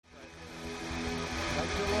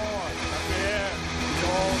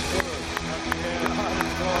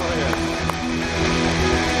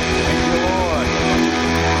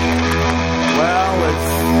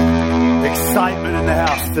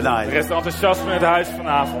is enthousiasme in het huis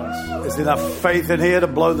vanavond. There's enough faith in here to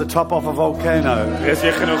blow the top off a volcano. Er is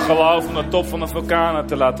hier genoeg geloof om de top van een vulkaan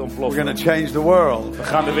te laten We're ontploffen. going to change the world. We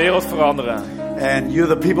gaan de wereld veranderen. And you're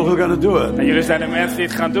the people who are going to do it. En jullie zijn de mensen die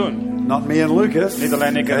het gaan doen. Not me and Lucas. Niet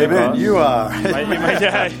alleen ik en Amen. Lucas. You are. Maar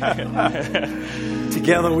jij.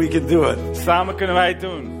 Together we can do it. Samen kunnen wij het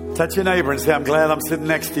doen. Touch your neighbor and say, I'm glad I'm sitting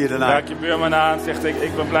next to you tonight. Raak je buurman aan en zegt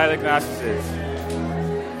ik ben blij dat ik naast je zit.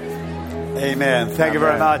 Amen. Thank you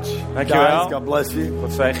very much. Dankjewel. Guys, God bless you.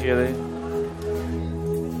 God zegen jullie.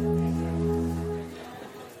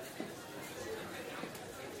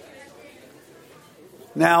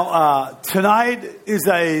 Now, tonight is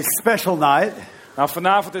a special night. Nou,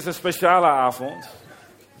 vanavond is een speciale avond.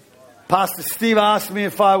 Pastor Steve asked me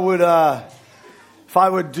if I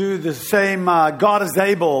would do the same God is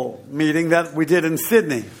Able meeting that we did in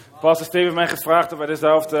Sydney. Pastor Steve heeft mij gevraagd of wij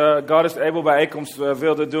dezelfde God is Able bijeenkomst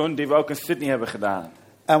wilden doen die we ook in Sydney hebben gedaan.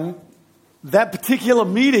 And that particular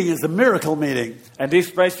meeting is a miracle meeting. En die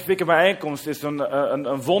specifieke bijeenkomst is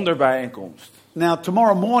een wonderbijeenkomst. Now,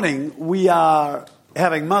 tomorrow morning we are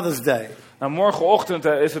having Mother's Day. Nou, morgenochtend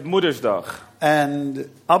is het Moedersdag. And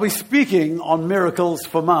I'll be speaking on miracles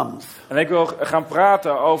for mums. En ik wil gaan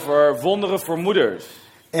praten over wonderen voor moeders.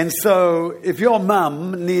 And so, if your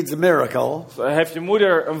mum needs a miracle, Heeft je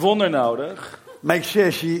moeder een wonder nodig? make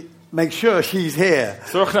sure she's here.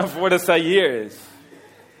 Zorg dan voor dat zij hier is.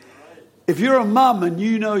 If you're a mum and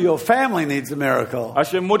you know your family needs a miracle, Als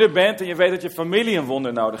je een moeder bent en je weet dat je familie een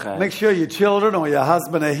wonder nodig heeft. make sure your children or your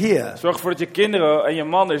husband are here. Zorg ervoor dat je kinderen en je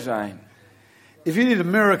man er zijn. If you need a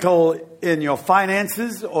miracle in your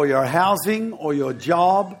finances or your housing or your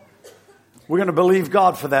job, we're going to believe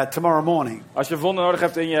God for that tomorrow morning. Als je wonder nodig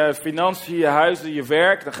hebt in je financiën, je huizen, je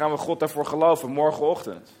werk, dan gaan we God daarvoor geloven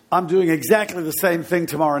morgenochtend. I'm doing exactly the same thing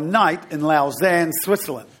tomorrow night in Lausanne,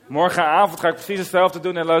 Switzerland, Morgenavond ga ik precies hetzelfde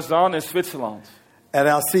doen in Lausanne in Zwitserland. at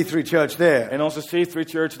our C3 church there. In onze C3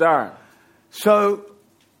 Church daar. So,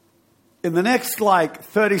 in the next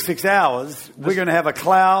 36 hours, we're going to have a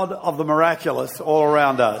cloud of the miraculous all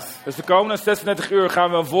around us. Dus de komende 36 uur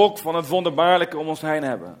gaan we een wolk van het wonderbaarlijke om ons heen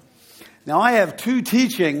hebben. Now, I have 2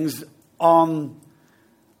 teachings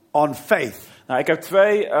on faith. Nou, ik heb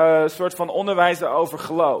 2 soort van onderwijzen over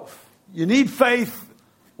geloof. You need faith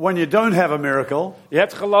when you don't have a miracle, Je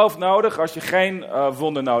hebt geloof nodig als je geen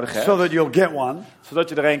wonder nodig hebt. so that you'll get one. Zodat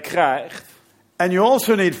je er een krijgt. And you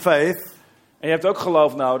also need faith En je hebt ook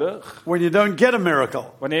geloof nodig when you don't get a miracle.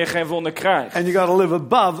 wanneer je geen wonder krijgt. And you got to live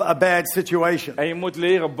above a bad situation. En je moet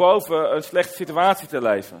leren boven een slechte situatie te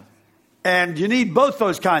leven. And you need both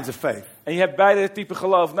those kinds of faith. En je hebt beide typen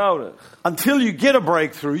geloof nodig. Until you get a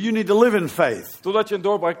breakthrough, you need to live in faith. Totdat je een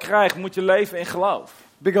doorbraak krijgt, moet je leven in geloof.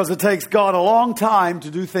 Because it takes God a long time to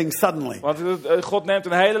do things suddenly. Want God neemt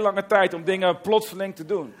een hele lange tijd om dingen plotseling te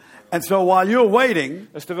doen. And so while you're waiting,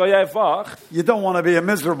 Dus terwijl jij wacht, you don't want to be a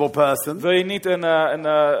miserable person. wil je niet een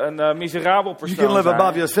miserabel You persoon can live above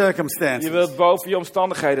zijn. your circumstances. Je wilt boven je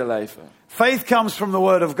omstandigheden leven. Faith comes from the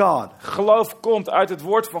Word of God. Geloof komt uit het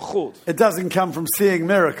woord van God. It doesn't come from seeing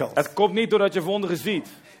miracles. Het komt niet doordat je wonderen ziet.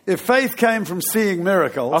 If faith came from seeing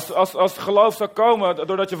miracles, Als geloof zou komen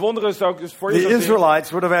doordat je wonderen zou dus voor je the zou zien, Israelites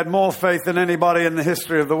would have had more faith than anybody in the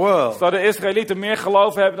history of the world. zouden de Israëlieten meer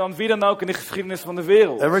geloof hebben dan wie dan ook in de geschiedenis van de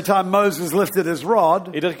wereld. Every time Moses lifted his rod,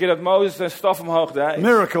 Iedere keer dat Mozes zijn staf omhoog deed,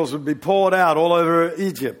 miracles would be poured out all over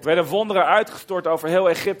Egypt. werden wonderen uitgestort over heel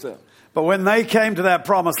Egypte. But when they came to that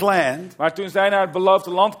promised land, Maar toen zij naar het beloofde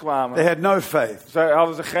land they kwamen, had no faith.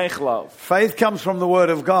 hadden ze geen geloof. Faith comes from the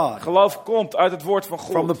Word of God, Geloof komt uit het woord van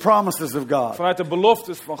from the God. promises of God. Vanuit de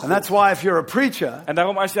beloftes van And that's God. why if you're a preacher, En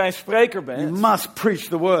daarom als jij een spreker you bent, must preach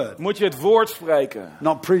the Word. moet je het woord spreken.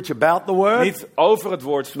 Not preach about the Word, Niet over het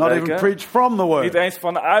woord not even spreken. preach from the Niet Word. eens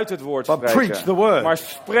vanuit het woord But preach the spreken. word. Maar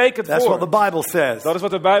spreek het That's what the woord. Bible says. Dat is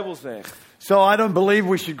wat de Bijbel zegt. So I don't believe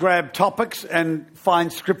we should grab topics and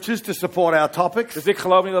find scriptures to support our topics. Dus ik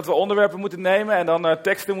geloof niet dat we onderwerpen moeten nemen en dan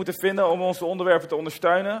teksten moeten vinden om onze onderwerpen te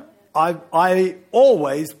ondersteunen. I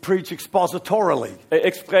always preach expositorily.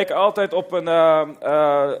 Ik spreek altijd op een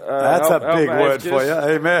That's a big word for you.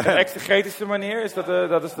 een Amen. exegetische manier. Is dat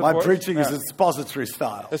is het My woord? preaching is Ja. expository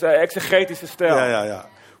style. Dus exegetische stijl. Yeah.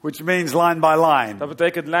 Which means line by line. Dat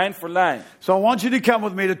betekent lijn voor lijn. So I want you to come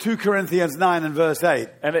with me to 2 Corinthians 9 and verse 8.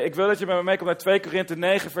 En ik wil dat je met me meekomt naar 2 Korinthe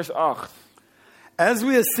 9 vers 8. As we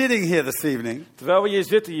are sitting here this evening, Terwijl we hier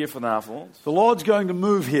zitten hier vanavond, the Lord's going to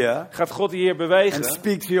move here gaat God hier and bewegen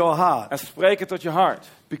speak to your heart. en spreken tot je hart.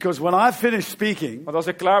 Because when I finish speaking, Want als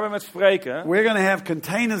ik klaar ben met spreken, we're going to have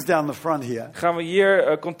containers down the front here gaan we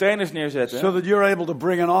hier containers neerzetten. so that you're able to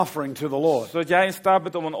bring an offering to the Lord. Zodat jij in staat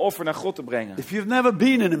bent om een offer naar God te brengen. If you've never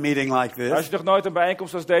been in a meeting like Als this, je nog nooit een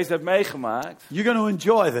bijeenkomst als deze hebt meegemaakt, you're going to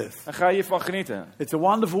enjoy this. dan ga je hiervan genieten. It's a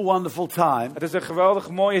wonderful, wonderful time Het is een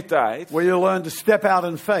geweldige mooie tijd where you learn to step out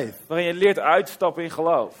in faith. waarin je leert uitstappen in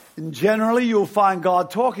geloof. And generally, you'll find God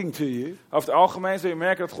talking to you Over het algemeen zul je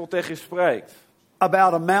merken dat God tegen je spreekt.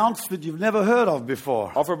 about amounts that you've never heard of before.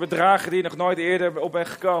 Over bedragen die je nog nooit eerder op bent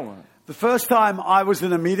gekomen. The first time I was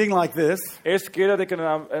in a meeting like this, De eerste keer dat ik in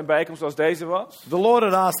een bijeenkomst als deze was, the Lord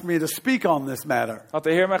had asked me to speak on this matter. had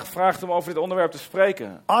de Heer mij gevraagd om over dit onderwerp te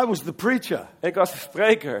spreken. I was the preacher. Ik was de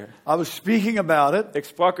spreker. I was speaking about it. Ik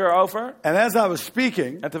sprak erover. And as I was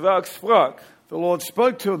speaking, En terwijl ik sprak, the Lord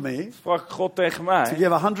spoke to me sprak God tegen to mij give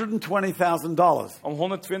 $120,000. om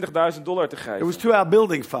 $120.000 te It geven. was to our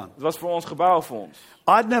building fund. Het was voor ons gebouwfonds.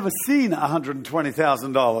 I'd never seen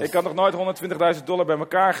 $120,000. Ik had nog nooit $120.000 bij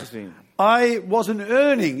elkaar gezien. I wasn't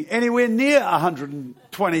earning anywhere near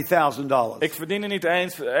 $120,000. Ik verdiende niet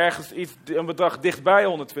eens ergens een bedrag dichtbij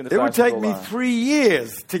 $120.000. It would take me 3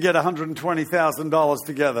 years to get $120,000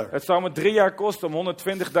 together. Het zou me 3 jaar kosten om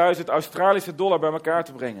 $120.000 Australische dollar bij elkaar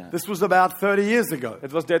te brengen. This was about 30 years ago.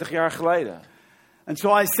 Het was 30 jaar geleden. And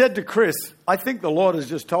so I said to Chris, I think the Lord has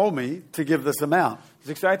just told me to give this amount. Dus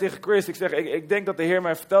ik zei tegen Chris, ik denk dat de Heer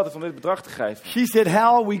mij verteld heeft om dit bedrag te geven. She said, how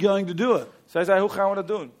are we going to do it? Zij zei, hoe gaan we dat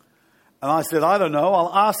doen? And I said, I don't know,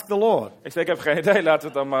 I'll ask the Lord. Ik zei, ik heb geen idee, laten we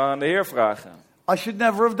het dan maar aan de Heer vragen. I should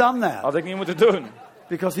never have done that Had ik niet moeten doen.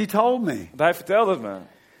 because he told me. Want hij vertelde het me.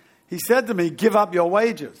 He said to me, give up your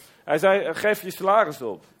wages. Hij zei, geef je salaris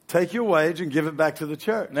op. Take your wage and give it back to the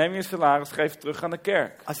church. Neem je salaris, geef het terug aan de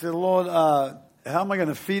kerk. I said, Lord, how am I going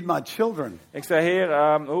to feed my children? Ik zei,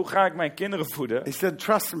 Heer, hoe ga ik mijn kinderen voeden? He said,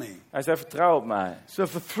 trust me. Hij zei, vertrouw op mij. So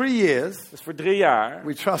for 3 years, Dus voor 3 jaar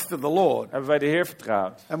we trusted the Lord. hebben wij de Heer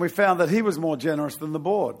vertrouwd. And we found that he was more generous than the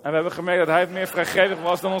board. En we hebben gemerkt dat hij meer vrijgevig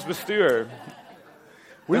was dan ons bestuur.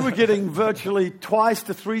 We were getting virtually twice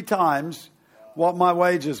to 3 times what my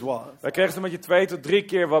wages was Wij kregen zo'n beetje 2 tot 3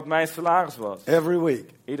 keer wat mijn salaris was. every week.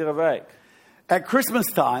 Iedere week. At Christmas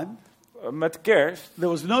time, Met kerst there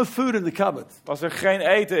was no food in the cupboard. was er geen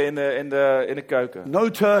eten in de keuken. No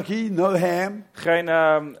turkey, no ham, Geen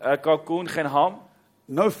kalkoen, geen ham.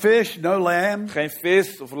 no fish, no lamb. Geen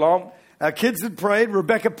vis of lam. Our kids had prayed.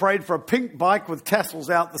 Rebecca prayed for a pink bike with tassels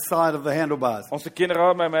out the side of the handlebars. Onze kinderen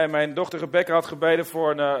hadden, mijn dochter Rebecca had gebeden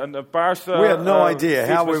voor een paarse We had no idea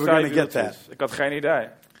fiets how we met were gonna get zijwieltjes. Ik had geen idee.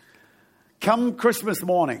 Come Christmas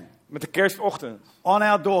morning, Met de kerstochtend. on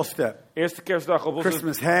our doorstep, Eerste kerstdag op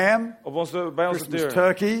Christmas ham, bij onze Christmas deur.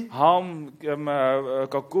 turkey, Ham,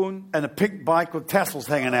 kalkoen. and a pink bike with tassels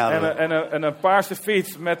hanging out of it. En een paarse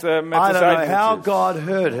fiets met de I don't know how zijwieltjes. God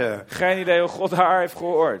heard her, Geen idee hoe God haar heeft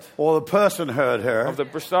gehoord. or the person heard her. Of de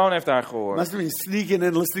persoon heeft haar gehoord. Must have been sneaking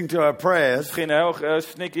in listening to her prayers. Misschien heel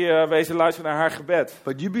sneaky wezen luisteren naar haar gebed.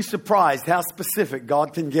 But you'd be surprised how specific God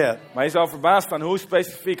can get Maar je zal verbaasd staan hoe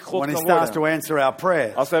specifiek God when He kan starts worden. to answer our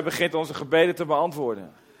prayers. Als hij begint onze gebeden te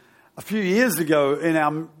beantwoorden. A few years ago in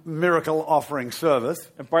our miracle offering service,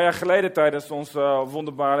 Een paar jaar geleden tijdens onze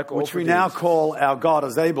wonderbaarlijke which we now offerdienst. call our God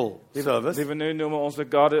is able Die service, we nu noemen onze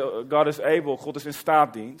God is able, God is in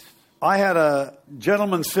staatdienst. I had a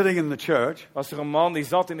gentleman sitting in the church Was er een man die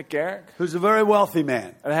zat in de kerk. who's a very wealthy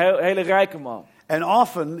man. Een hele rijke man. And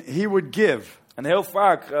often he would give. En heel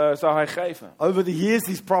vaak zou hij geven. Over the years,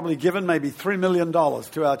 he's probably given maybe $3 million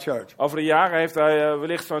to our church. Over de jaren heeft hij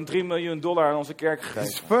wellicht zo'n $3 miljoen aan onze kerk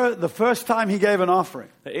gegeven. The first time he gave an offering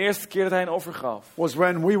De eerste keer dat hij een offer gaf. was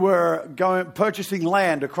when we were purchasing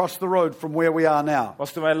land across the road from where we are now.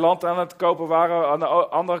 Was toen wij land aan het kopen waren aan de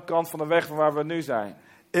andere kant van de weg van waar we nu zijn.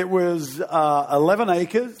 It was 11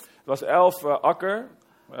 acres. Het was 11 akker.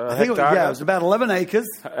 I think it was about 11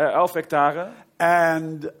 acres. 11 hectare.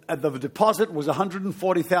 And the deposit was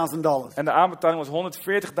 $140,000. En de aanbetaling was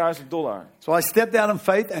 $140.000. So I stepped out in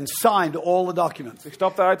faith and signed all the documents. Ik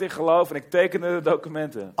stapte uit in geloof en ik tekende de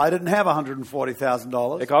documenten. I didn't have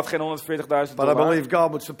 $140,000, Ik had geen $140.000. but I believe God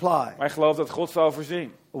would supply. Maar ik geloof dat God zou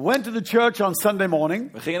voorzien. I went to the church on Sunday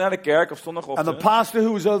morning, We gingen naar de kerk op and the zondagochtend. pastor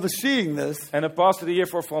who was overseeing this En de pastor die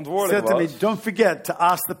hiervoor verantwoordelijk said to me, was. don't forget to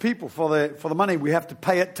ask the people for the money. We have to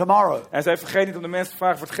pay it tomorrow. En zei, vergeet niet om de mensen te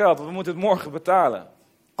vragen voor het geld, want we moeten het morgen betalen.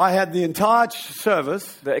 I had the entire service,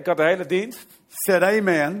 Ik had de hele dienst. said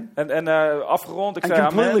amen, En afgerond, ik and zei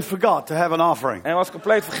completely amen. forgot to have an offering En was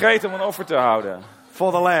compleet vergeten om een offer te houden.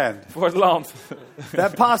 for the land. Voor het land.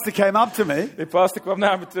 That pastor came up to me Die pastor kwam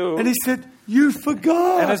naar me toe. and he said, you En hij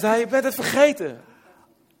forgot. zei, je bent het vergeten.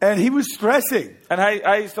 And he was stressing. En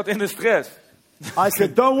hij zat in de stress. I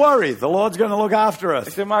said, don't worry, the Lord's going to look after Ik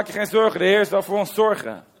us. zei, maak je geen zorgen, de Heer zal voor ons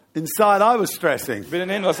zorgen. Inside, I was stressing.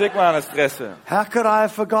 Binnenin was ik me aan het stressen. How could I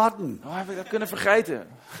have forgotten? Hoe heb ik dat kunnen vergeten?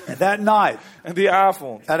 That night, En die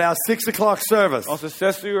avond, at our 6 o'clock service, onze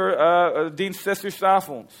 6 uur dienst, 6 uur 's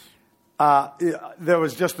avonds. there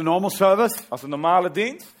was just a normal service, Als een normale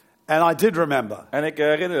dienst. and I did remember. En ik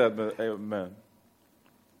herinner me.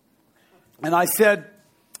 And I said,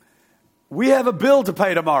 we have a bill to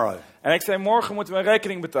pay tomorrow En ik zei, morgen moeten we een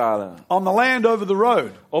rekening betalen. on the land over the road.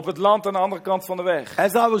 Op het land aan de andere kant van de weg.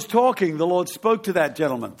 As I was talking, the Lord spoke to that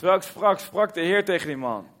gentleman Terwijl ik sprak de Heer tegen die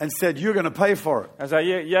man. and said, you're going to pay for it. En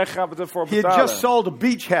zei, jij gaat het ervoor He had betalen. just sold a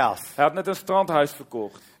beach house, Hij had net een strandhuis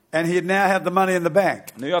verkocht. and he had now had the money in the bank.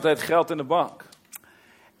 Nu had hij het geld in de bank.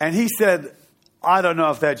 And he said, I don't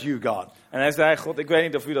know if that's you, God. En hij zei, God, ik weet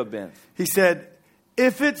niet of u dat bent. He said,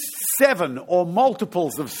 if it's 7 or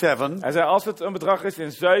multiples of 7, Hij zei, als het een bedrag is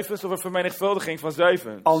in zevens of een vermenigvuldiging van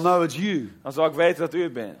zeven, I'll know it's you. dan zal ik weten dat u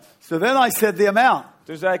het bent. So then I said the amount.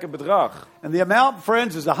 Toen zei ik het bedrag. And the amount,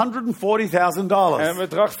 friends, is En $140,000. het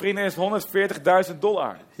bedrag, vrienden, is $140.000.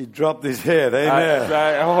 He dropped his head. Hij Amen.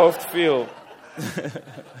 zijn hoofd viel.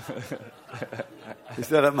 He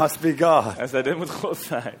said, it must be God. Hij zei, dit moet God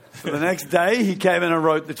zijn. So the next day, he came in and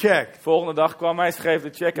wrote the check. Volgende dag kwam hij, schreef de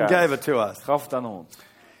check He gave uit. it to us. Gaf het aan ons.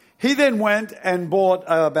 He then went and bought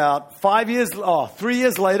about 3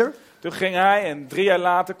 years later, Toen ging hij en 3 jaar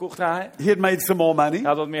later kocht hij. he had made some more money. Hij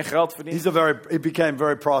had wat meer geld verdiend. He became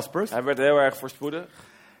very prosperous. Hij werd heel erg voorspoedig.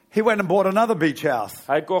 He went and bought another beach house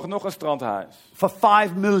Hij kocht nog een strandhuis. for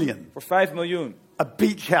 $5 million. Voor $5 miljoen. A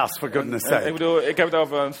beach house, for goodness Ik sake. bedoel, ik heb het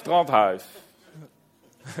over een strandhuis.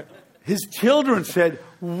 His children said,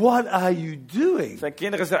 what are you doing? Zijn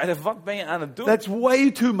kinderen zeiden, wat ben je aan het doen? That's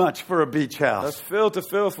way too much for a beach Dat house. is veel te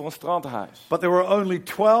veel voor een strandhuis. But there were only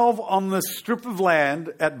 12 on this strip of land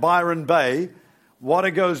at Byron Bay,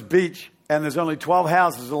 Watergoes Beach, and there's only 12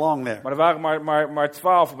 houses along there. Maar er waren maar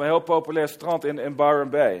 12 op een heel populair strand in Byron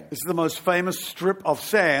Bay. This is the most famous strip of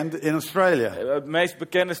sand in Australia. Het meest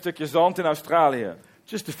bekende stukje zand in Australië.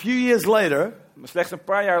 Just a few years later, Maar slechts een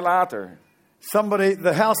paar jaar later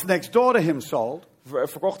the house next door to him sold,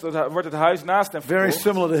 wordt het huis naast hem very verkocht.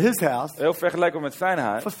 similar to his house, Heel vergelijkbaar met zijn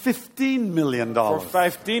huis. for $15 million. Voor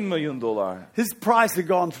 $15 miljoen. His price had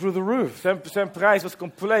gone through the roof. Zijn prijs was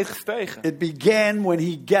compleet gestegen. It began when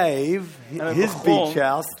he gave het his begon beach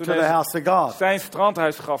house toen to the hij house of God. Zijn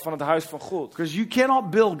strandhuis gaf van het huis van God. Because you cannot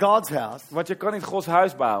build God's house Want je kan niet Gods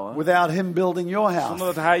huis bouwen without him building your zonder house.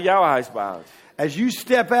 dat hij jouw huis bouwt. As you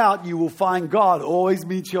step out, you will find God always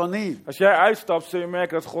meets your need. Als jij uitstapt, zul je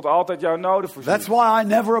merken dat God altijd jouw noden voorziet. That's why I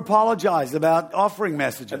never apologize about offering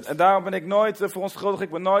messages. En daarom ben ik nooit verontschuldigd. Ik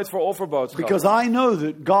ben nooit voor offerboodschappen. Because I know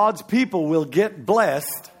that God's people will get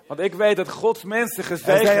blessed Want ik weet dat Gods mensen As they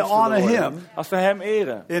gezegend zullen honor worden him. als ze hem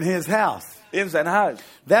eren. in his house. In zijn huis.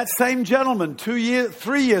 That same gentleman 3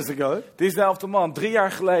 years ago Diezelfde man, 3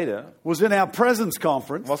 jaar geleden, was in our presence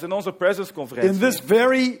conference was in onze presence conferentie. in this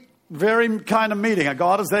very kind of meeting, a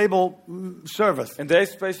God is able service. In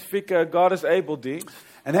deze specifieke God is Able dienst.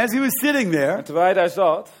 And as he was sitting there, En terwijl hij daar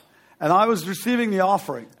zat and I was receiving the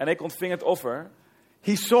offering, en ik ontving het offer,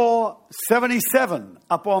 he saw 77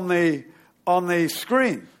 up on the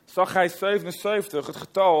screen. zag hij 77, het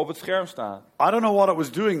getal, op het scherm staan. I don't know what it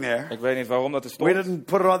was doing there. Ik weet niet waarom dat er We stond. didn't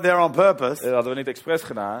put it out there on purpose. Dat hadden we niet expres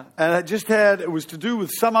gedaan. And it was to do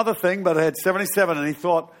with some other thing, but it had 77, and he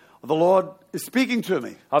thought, the Lord is speaking to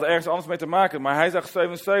me. Had ergens anders mee te maken, maar hij zag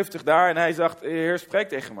 77 daar en hij zag, de Heer spreekt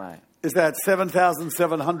tegen mij. Is that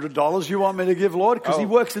 $7,700 you want me to give, Lord? Because he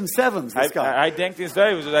works in sevens, this guy. Hij denkt in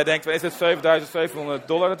zeven, dus hij denkt, is het $7.700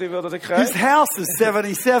 dat hij wil dat ik His geef? house is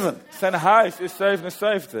 77. Zijn huis is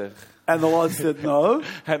 77. And the Lord said, no.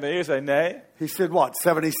 En de Heer zei nee. He said, what,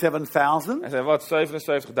 77,000? Hij zei, wat,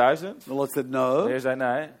 77.000? The Lord said, De no. Heer zei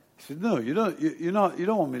nee. He said, no, you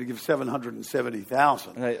don't want me to give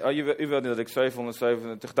 770,000. Nee, u wilt niet dat ik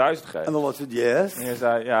 770.000 geef. And the Lord said, yes. En de Heer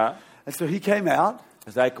zei ja. And so he came out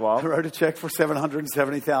Dus hij and kwam. wrote a check for Schreef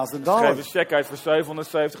 $770,000. een check uit voor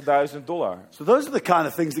 $770.000. So those are the kind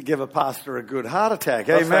of things that give a pastor a good heart attack.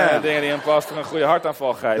 Dat zijn de Amen. dingen die een pastor een goede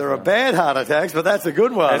hartaanval There are geven. bad heart attacks, but that's a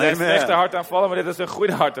good one. Er zijn slechte Amen. hartaanvallen, maar dit is een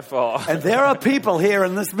goede hartaanval. And there are people here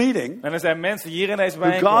in this meeting En er zijn mensen hier in deze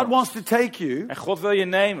who God bijeenkomst. wants to take you En God wil je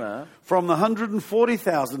nemen from the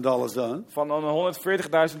 $140,000 zone van een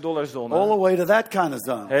 $140.000 all zone. the way to that kind of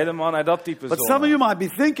zone. Helemaal naar dat type But some of zone. you might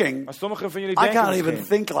be thinking, Maar sommigen van jullie I denken can't even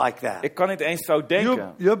misschien, think like that. ik kan niet eens zo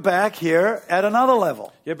denken. You're back here at another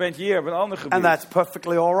level. Je bent hier op een ander And gebied. that's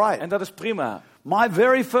perfectly all right. En dat is prima. My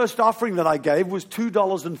very first offering that I gave was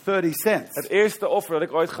 $2.30. Het eerste offer dat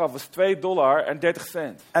ik ooit gaf was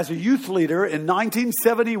 $2.30. As a youth leader in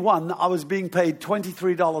 1971, I was being paid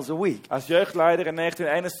 $23 a week. Als jeugdleider in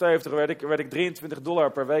 1971 werd ik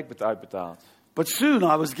 $23 per week uitbetaald. But soon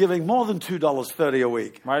I was giving more than $2.30 a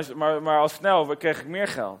week. Maar al snel kreeg ik meer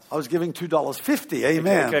geld. I was giving $2.50. Ik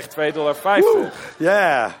Amen. kreeg $2.50.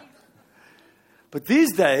 Yeah. But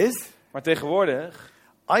these days, Maar tegenwoordig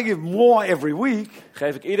I give more every week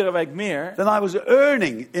geef ik iedere week meer than I was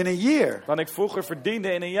earning in a year dan ik vroeger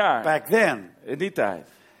verdiende in een jaar. back then. In die tijd.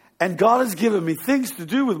 And God has given me things to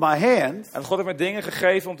do with my hands, En God heeft me dingen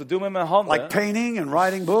gegeven om te doen met mijn handen. like painting and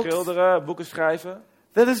writing books. Schilderen, boeken schrijven.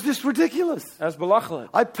 That is just ridiculous. Dat is belachelijk.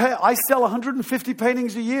 I sell 150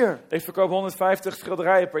 paintings a year. Ik verkoop 150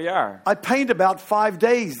 schilderijen per jaar. I paint about 5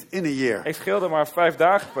 days in a year. Ik schilder maar 5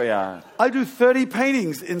 dagen per jaar. I do 30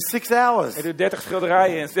 paintings in 6 hours. Ik doe 30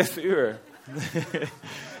 schilderijen in 6 uur.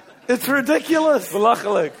 It's ridiculous.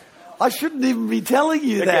 Belachelijk. I shouldn't even be telling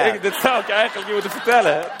you that. Dit zou ik je eigenlijk niet moeten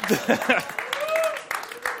vertellen.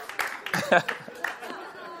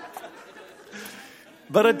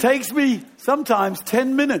 But it takes me sometimes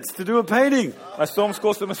 10 minutes to do a painting. Maar soms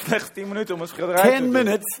kost het me slechts 10 minuten om een schilderij te 10 doen.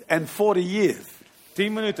 minutes and 40 years.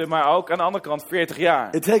 10 minuten, maar ook aan de andere kant 40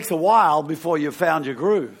 jaar. It takes a while before you found your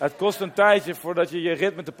groove. Het kost een tijdje voordat je je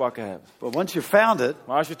ritme te pakken hebt. But once you found it,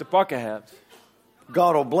 Maar als je het te pakken hebt,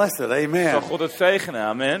 God will bless it. Amen. zal God het zegenen.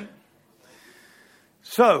 Amen.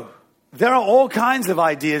 So, there are all kinds of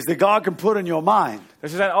ideas that God can put in your mind.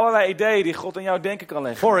 Dus er zijn allerlei ideeën die God in jouw denken kan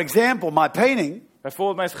leggen. For example, my painting,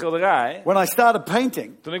 Bijvoorbeeld mijn schilderij. when I started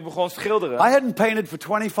painting, Toen ik begon schilderen. I hadn't painted for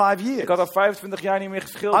 25 Ik years. had al 25 jaar niet meer I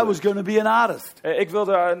was geschilderd. going to be an artist. Ik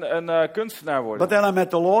wilde een kunstenaar worden. But then I met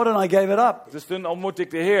the Lord and I gave it up. Dus toen ontmoette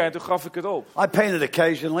ik de Heer en toen gaf ik het op. I painted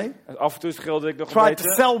occasionally, En af en toe schilderde ik nog een tried to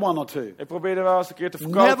beetje. sell one or two. Ik probeerde wel eens een keer te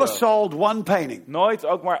verkopen. Never sold one painting. Nooit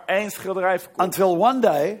ook maar 1 schilderij verkocht. Until one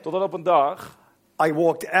day, Totdat op een dag I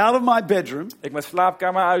walked out of my bedroom. ik mijn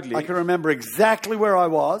slaapkamer I uitliep. can remember exactly where I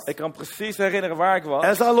was. Ik kan precies herinneren waar ik was.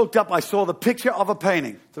 As I looked up, I saw the picture of a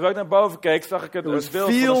painting. Terwijl ik naar boven keek, zag ik het There was beeld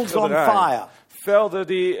van een fields on schilderij. fire Velden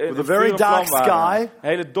die in With a very vuur en vlam dark waren. sky.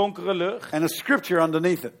 Hele donkere lucht. and a scripture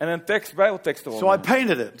underneath it. En een bijbeltekst eronder. So I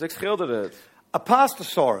painted it. Dus ik schilderde het. A pastor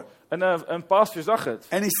saw it Een pastor zag het.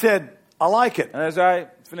 and he said, I like it. En hij zei,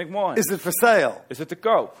 vind ik mooi. Is it for sale? Is het te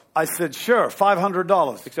koop? I said, sure,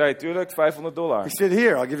 $500. Ik zei, tuurlijk, $500. He said,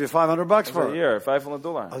 here, I'll give you $500 Ik for zei, it. hier, $500.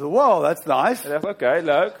 I said, whoa, that's nice. Ik dacht, oké,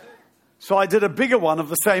 leuk. So I did a bigger one of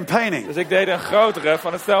the same painting. Dus ik deed een grotere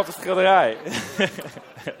van hetzelfde schilderij.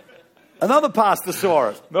 Another pastor saw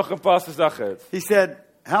it. Nog een pastor zag het. He said,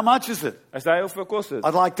 how much is it? Hij zei, hoeveel kost het?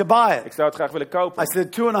 I'd like to buy Ik it. zou het graag willen kopen. I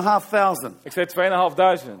said, $2,500. Ik zei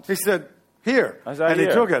 2.500. He said, here. Hij zei, And he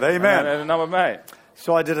hier. took it. En Amen. hij nam het mee.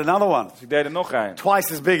 So I did another one. Dus ik deed er nog een.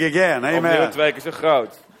 Twice as big again. Opnieuw Amen. 2 keer zo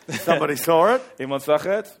groot. Somebody saw it. Iemand zag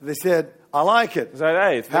het. They said, I like it. Ze zei,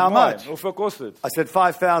 hey, het vind ik How mooi. much? Hoeveel kost het? I said, $5,000.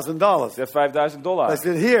 Ze zei $5.000. I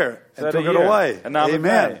said, here. Ze And zei, took it hier. away. En nam het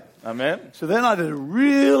mee. Amen. Amen. So then I did a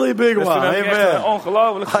really big Dus one. toen heb ik echt een Amen.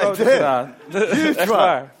 ongelooflijk I grote did. gedaan. Huge Echt one.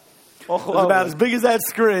 waar. It was about as Ongelooflijk. big as that Zo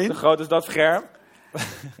screen. groot is dat scherm.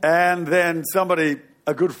 And then somebody,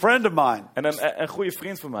 a good friend of mine, En een goede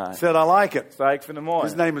vriend van mij said, I like it. zei, ik vind hem mooi.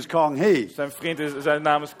 His name is Kong Hee. Zijn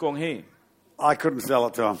naam is Kong Hee. I couldn't sell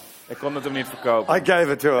it to him. Ik kon het hem niet verkopen. I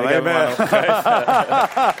gave it to him. Ik heb hem Amen. aan hem gegeven.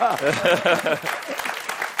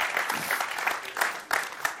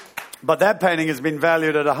 But that painting has been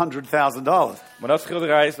valued at $100,000. Maar dat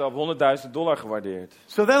schilderij is op $100.000 gewaardeerd.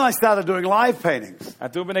 So then I started doing live paintings.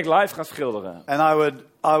 En toen ben ik live gaan schilderen. And I would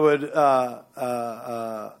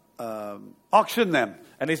auction them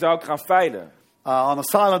En die zou ik gaan veilen. on a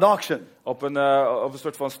silent auction. Op een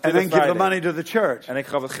soort van And stille then give the veiling. money to the church. En ik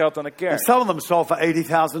gaf het geld aan de And kerk. some of them sold for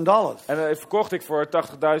 $80,000. En verkocht ik voor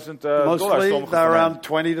 $80.000. Mostly Sommige they're van hen. around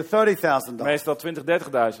 $20,000 to $30,000. Meestal 20.000,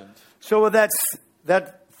 30.000. So with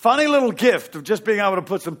that funny little gift of just being able to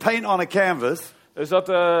put some paint on a canvas, Dus dat,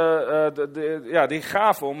 die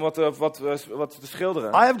gave om wat te schilderen.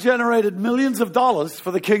 I have generated millions of dollars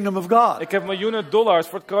for the kingdom of God. Ik heb miljoenen dollars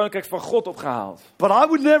voor het koninkrijk van God opgehaald. But I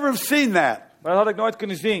would never have seen that Maar dat had ik nooit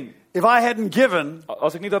kunnen zien. if I hadn't given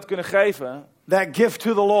Als ik niet had kunnen geven. that gift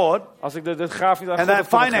to the Lord Als ik de gave niet aan and God that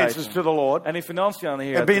had kunnen finances geven. to the Lord En die financiën aan de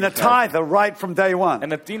Heer and had been a kunnen geven. tither right from day one.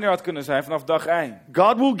 En een tiener had kunnen zijn vanaf dag 1.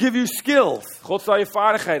 God will give you skills, God zal je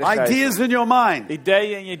vaardigheden geven. ideas in your mind.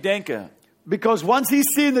 Ideeën in je denken. Because once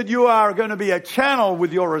He's seen that you are going to be a channel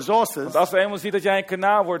with your resources, Want als hij eenmaal ziet dat jij een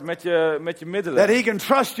kanaal wordt met je middelen. that He can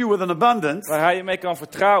trust you with an abundance, Waar hij je mee kan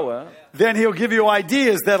vertrouwen. then he'll give you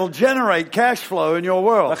ideas that'll generate cash flow in your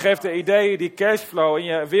dan world. geeft hij ideeën die cashflow in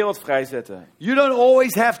je wereld vrijzetten. You don't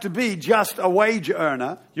always have to be just a wage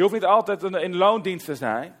earner, Je hoeft niet altijd in loondienst te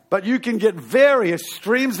zijn, but you can get various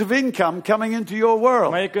streams of income coming into your world.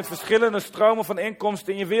 maar je kunt verschillende stromen van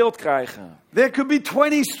inkomsten in je wereld krijgen. There could be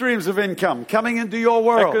 20 streams of income coming into your Er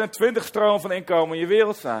world. kunnen 20 stromen van inkomen in je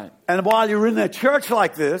wereld zijn. And while you're in a church like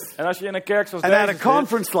this, En als je in een kerk zoals and at a deze zit,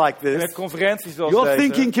 conference like in een this, conferentie zoals your deze,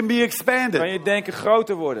 thinking can be kan expanded je denken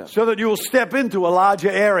groter worden. so that you will step into a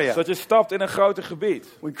larger area. Zodat je stapt in een groter gebied.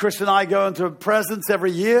 When Chris and I go into Presence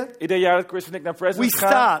every year, Ieder jaar dat Chris en ik naar we Presence gaan,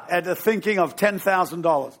 start at a thinking of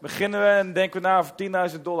 $10,000. beginnen we en denken we na over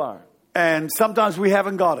 $10.000. And sometimes we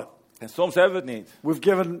haven't got it. En soms hebben we het niet. We've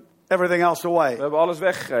given everything else away. We hebben alles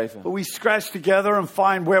weggegeven. But we scratch together and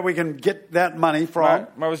find where we can get that money from.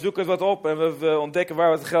 Maar we zoeken het wat op en we ontdekken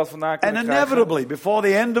waar we het geld vandaan And kunnen krijgen. inevitably, before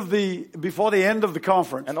the end of the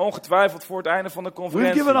conference, En ongetwijfeld voor het einde van de we've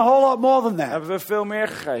conferentie given a whole lot more than that. hebben we veel meer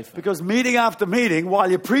gegeven. Because meeting after meeting, while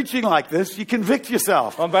you're preaching like this, you convict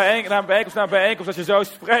yourself. Want na bijeenkomst, als je zo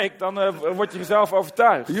spreekt, dan word je jezelf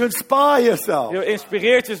overtuigd. You inspire yourself. Je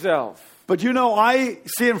inspireert jezelf. But you know, I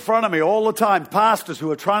see in front of me all the time pastors who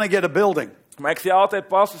are trying to get a building. Maar ik zie altijd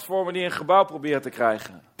pastors voor me die een gebouw proberen te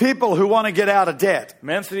krijgen. People who want to get out of debt.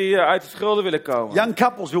 Mensen die uit de schulden willen komen. Young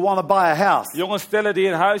couples who want to buy a house. Jonge stellen die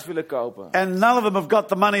een huis willen kopen. And none of them have got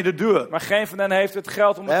the money to do it. Maar geen van hen heeft het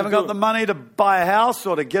geld om They het te haven't got the doen. money to buy a house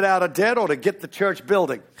or to get out of debt or to get the church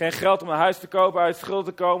building. Geen geld om een huis te kopen, uit schulden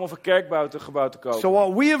te komen of een kerkgebouw te kopen. So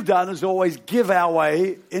what we have done is always give our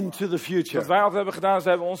way into the future. Wat wij altijd hebben gedaan is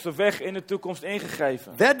hebben onze weg in de toekomst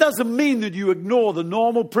ingegeven. That doesn't mean that you ignore the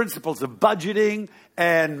normal principles of budgeting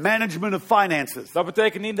and management of finances. Dat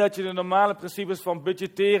betekent niet dat je de normale principes van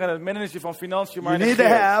budgetteren en het managen van financiën maar You need to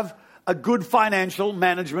negeert. have a good financial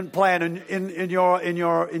management plan in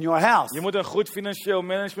your house. Je moet een goed financieel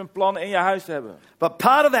managementplan in je huis hebben. But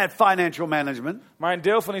part of that financial management Maar een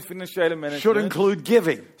deel van die financiële should management include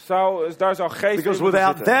giving. daar zou geest in Because moeten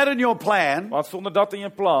without zitten. that in your plan, Want zonder dat in je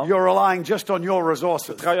plan you're relying just on your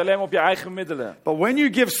resources. trouw je alleen maar op je eigen middelen. But when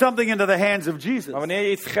you give something into the hands of Jesus, Maar wanneer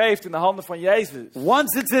je iets geeft in de handen van Jezus,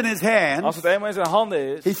 once it's in his als hands, het eenmaal in zijn handen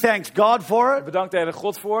is, he thanks God for it, bedankt hij er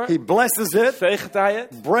God voor, he blesses it, zegent hij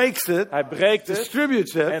het, breaks it, hij breekt het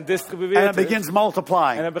distributes en it, and distribueert it het begins en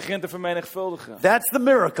multiplying. hij begint te vermenigvuldigen. That's the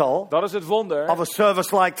miracle Dat is het wonder of a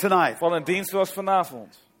service like tonight. van een dienst zoals vanavond.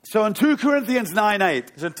 So in 2 Corinthians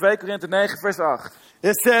 9:8, Dus in 2 Korinthe 9 vers 8.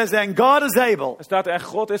 it says, and God is able Er staat, en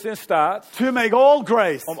God is in staat to make all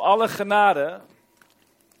grace om alle genade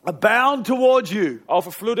abound towards you,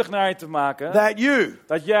 overvloedig naar je te maken. that you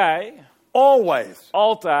Dat jij always,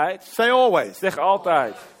 altijd, say always, zeg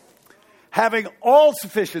altijd, having all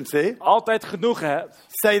sufficiency, altijd genoeg hebt.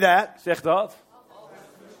 say that, Zeg dat.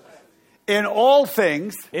 in all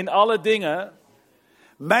things, In alle dingen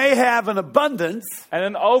may have an abundance en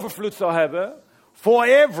een overvloed zal hebben for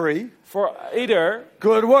every voor ieder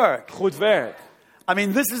good work. goed werk. I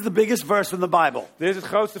mean, this is the biggest verse in the Bible. Dit is het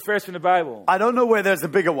grootste vers in de Bijbel. I don't know where there's a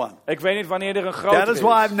bigger one. Ik weet niet wanneer er een That grotere is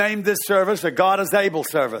why I've is. named this service a God is able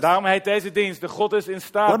service. Daarom heet deze dienst de God is in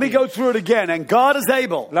staat. Let me go through it again. And God is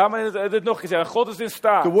able. Laat me dit nog eens zeggen. God is in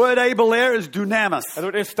staat. The word able there is dunamis. Het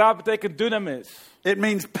woord in staat betekent dynamis. It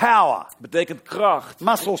means power, Betekent kracht.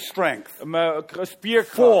 muscle strength,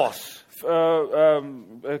 Spierkracht. force.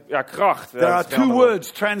 Ja, kracht. There Ja, are dat is 2 een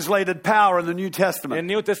words translated power in the New In het Testament.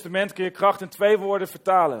 Nieuw Testament kun je kracht in 2 woorden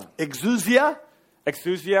vertalen. Exousia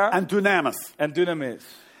Exousia and dunamis. en dynamis.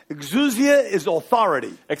 Exousia is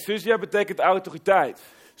authority. Exousia betekent autoriteit.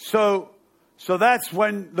 So that's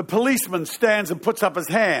when the policeman stands and puts up his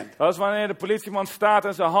hand. Dat is wanneer de politieman staat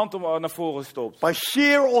en zijn hand naar voren stopt. By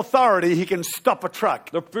sheer authority, he can stop a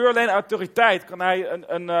truck. Door puur alleen autoriteit kan hij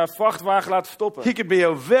een vrachtwagen laten stoppen. He could be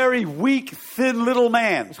a very weak, thin little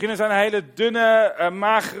man. Misschien is hij een hele dunne,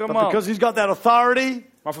 magere But man. because he's got that authority,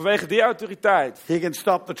 Maar vanwege die autoriteit he can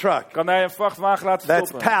stop the truck. kan hij een vrachtwagen laten That's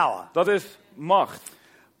stoppen. power. Dat is macht.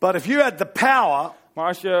 But if you had the power, Maar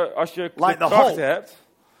als je Like de the kracht Hulk. hebt,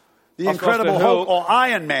 the Als was de Incredible Hulk. Hulk or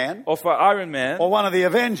Iron Man of Iron Man, or one of the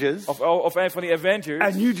Avengers, of een van die Avengers,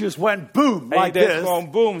 and you just went boom en je like deed this,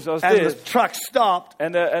 gewoon boom zoals and the dit, truck stopped,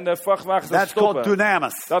 en de vrachtwagen zou that's called stoppen.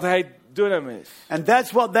 dunamis. Dat heet dynamis. And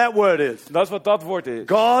that's what that word is. Dat is wat dat woord is.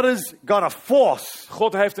 God has got a force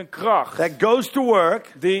God heeft een kracht that goes to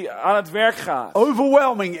work, die aan het werk gaat.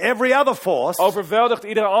 overwhelming every other force Overweldigt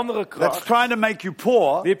iedere andere that's kracht. trying to make you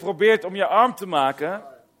poor. Die probeert om je arm te maken.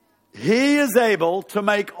 He is able to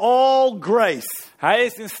make all grace Hij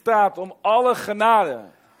is in staat om alle genade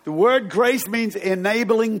The word grace means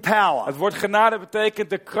enabling power. Het woord genade betekent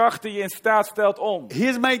de kracht die je in staat stelt om. He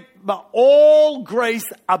has made all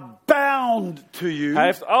grace abound to Hij you,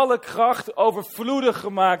 heeft alle kracht overvloedig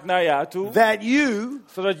gemaakt naar jou toe. that you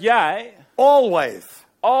Zodat jij always.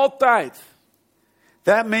 altijd,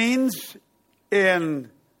 That means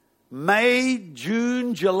in May,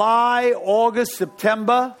 June, July, August,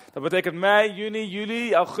 September, dat betekent mei, juni,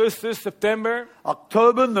 juli, augustus, september,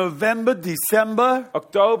 October, November, December,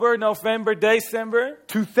 oktober, november, december,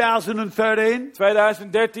 2013,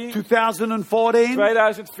 2013, 2014,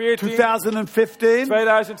 2014, 2015,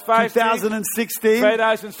 2015, 2016,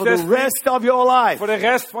 2016, for the rest of your life. voor de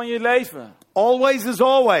rest van je leven. Always is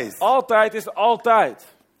always. Altijd is altijd.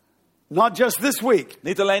 Not just this week,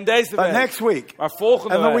 Niet alleen deze but week, next week. maar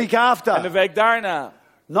volgende And the week week after. en de week daarna.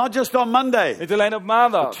 Not just on Monday, Niet alleen op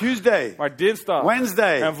maandag, Tuesday, maar dinsdag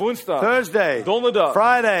Wednesday, en woensdag, Thursday, donderdag,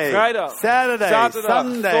 Friday, vrijdag, Saturday, zaterdag,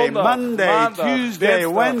 Sunday, zondag, Monday, maandag, Tuesday,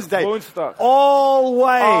 dinsdag, Wednesday. woensdag.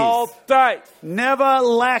 Always. Altijd. Never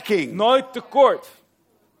lacking. Nooit tekort.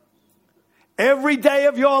 Every day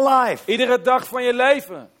of your life. Iedere dag van je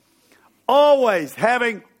leven. Always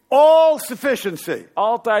having all sufficiency.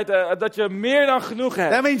 Altijd dat je meer dan genoeg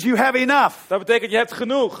hebt. That means you have enough. Dat betekent je hebt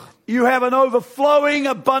genoeg. You have an overflowing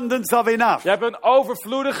abundance of enough. Je hebt een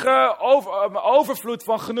overvloedige overvloed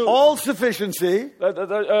van genoeg. All sufficiency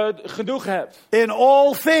Genoeg hebt. in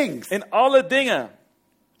all things. In alle dingen.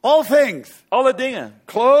 All things. Alle dingen.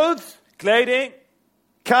 Clothes, Kleding,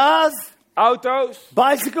 cars, auto's,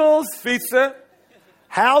 bicycles, fietsen,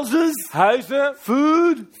 houses, huizen,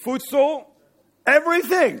 food, voedsel.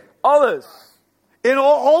 everything. Alles. In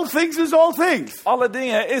all things is all things. Alle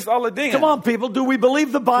dingen is alle dingen. Come on, people. Do we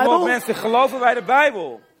believe the Kom op, Bible? mensen, geloven wij de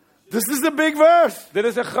Bijbel? This is a big verse. Dit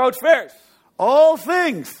is een groot vers. All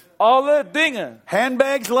things. Alle dingen.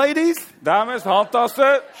 Handbags, ladies. Dames,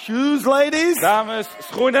 handtassen. Shoes, ladies. Dames,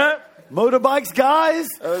 schoenen. Motorbikes,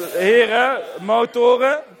 guys. Heren,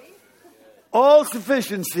 motoren. All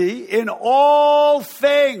sufficiency in all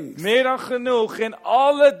things. Meer dan genoeg in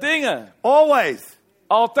alle dingen. Always.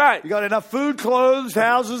 Altijd. You got enough food, clothes,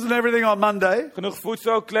 houses, and everything on Monday. Genoeg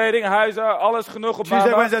voedsel, kleding, huizen, alles genoeg op Tuesday,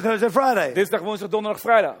 maandag. Wednesday, Thursday, Friday. Dinsdag, woensdag, donderdag,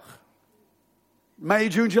 vrijdag. May,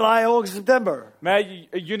 June, July, August, September. Mei,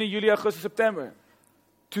 juni, juli, augustus, september.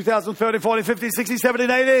 2013, 14, 15, 16, 17,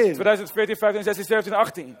 18. 2014, 15, 16, 17,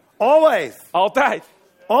 18. Always. Altijd.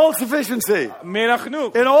 All sufficiency Meer dan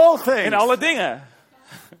genoeg. in all things. In alle dingen.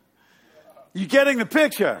 You getting the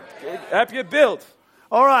picture? Heb je het beeld?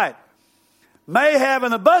 All right. May have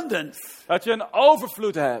an abundance. Dat je een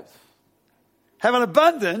overvloed hebt. Have an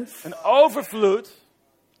abundance Een overvloed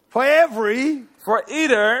for every voor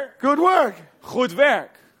ieder good work. goed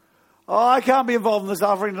werk. Oh, I can't be involved in this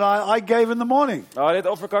offering tonight. I gave in the morning. Nou, dit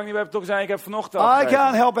offer kan ik niet bij betrokken zijn. Ik heb vanochtend I afgegeven.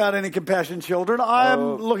 can't help out any compassion children. I am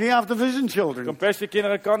looking after vision children. Compassion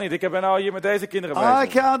kinderen kan niet. Ik ben nou hier met deze kinderen I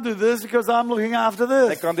bezig. can't do this because I'm looking after Ik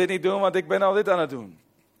this. kan dit niet doen, want ik ben al dit aan het doen.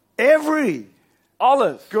 Every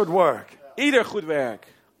Alles. good work. Ieder goed werk.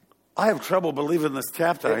 I have trouble believing this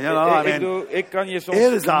chapter. You know, I mean, Ik kan je soms...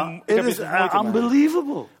 it is, ik heb it is hier moeite mee.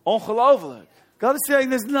 unbelievable. Ongelooflijk. God is saying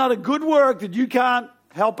there's not a good work that you can't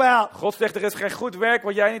help out God zegt er is geen goed werk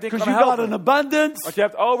wat jij niet in kan because you got an helpen. abundance Want je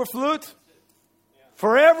hebt overvloed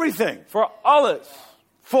for everything. voor alles.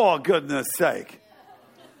 For goodness sake.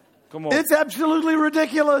 Kom op. It's absolutely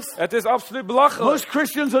ridiculous. Het is absoluut belachelijk. Most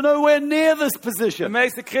Christians are nowhere near this De position.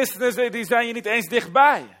 meeste christenen die zijn je niet eens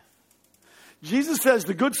dichtbij. Jesus says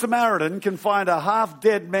the Good Samaritan can find a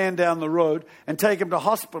half-dead man down the road and take him to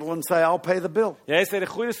hospital and say, I'll pay the bill. Jij zei, de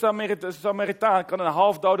goede Samaritaan kan een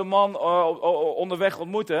halfdode man onderweg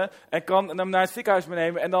ontmoeten en kan hem naar het ziekenhuis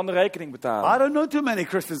meenemen en dan de rekening betalen. I don't know too many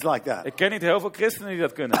Christians like that. Ik ken niet heel veel christenen die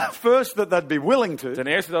dat kunnen. First, that they'd be willing to. Ten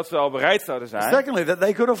eerste dat ze al bereid zouden zijn. Secondly, that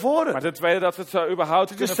they could afford Maar it. ten tweede dat ze het zo überhaupt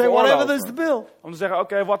kunnen Just say whatever there's the veroorloven. bill. Om te zeggen,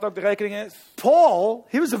 oké, wat ook de rekening is. Paul,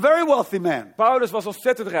 he was a very wealthy man. Paulus was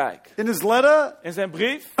ontzettend rijk. In his letter In zijn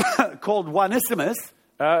brief called Onesimus,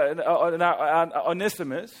 naar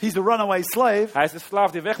Onesimus, he's a runaway slave. hij is de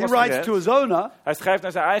slaaf die weg He was writes gerend. to his owner, Hij schrijft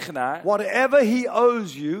naar zijn eigenaar. whatever he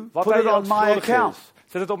owes you, Wat put hij it je on ook my schuldig account. is,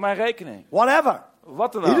 zet het op mijn rekening. Whatever.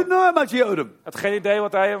 Wat dan He didn't ook. know how much he owed him. Had geen idee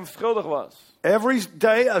wat hij hem schuldig was. Every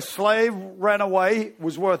day a slave ran away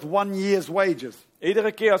was worth 1 year's wages.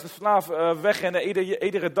 Iedere keer als een slaaf wegrende,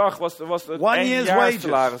 iedere dag was het 1 1 year's jaar wages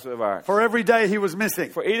salaris waard. for every day he was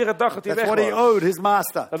missing. Voor iedere dag dat hij That's weg what he was. owed his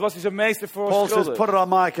master. Dat was hij zijn meester voor Paul says, schulden. put it on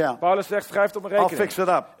my account. Paulus zegt, schrijf het op mijn I'll rekening. fix it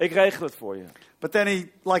up. Ik regel het voor je. But then he,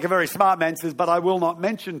 like a very smart man, says, but I will not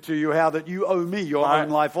mention to you how that you owe me your Maar-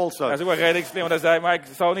 own life also. Hij is ook wel redelijk slim, want hij zei, maar ik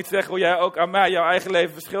zal niet zeggen hoe jij ook aan mij jouw eigen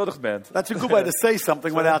leven verschuldigd bent. That's a good way to say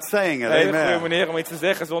something without saying it. Een hele goede Amen. manier om iets te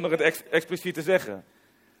zeggen zonder het expliciet te zeggen.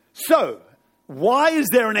 So, why is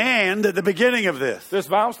there an and at the beginning of this? Dus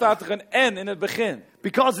waarom staat er een en in het begin?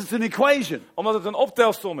 Because it's an equation. Omdat het een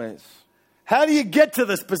optelsom is. How do you get to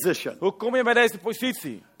this position? Hoe kom je bij deze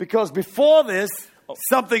positie? Because before this,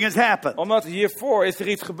 something has happened. Omdat hiervoor is er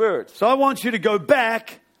iets gebeurd. So I want you to go back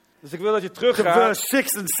Dus ik wil dat je to teruggaat verse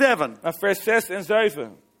 6 and 7. naar vers 6 en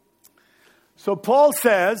 7. So Paul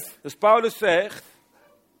says, Dus Paulus zegt,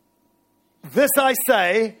 this I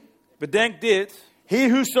say, bedenk dit, he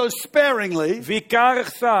who sows sparingly wie karig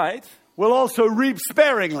zaait, will also reap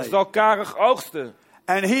sparingly. zal karig oogsten.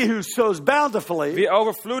 And he who sows bountifully Wie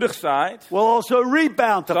overvloedig zaait, will also reap zal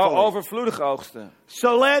bountifully. overvloedig oogsten.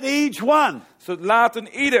 So let each one. Dus laat een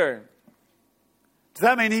ieder. Does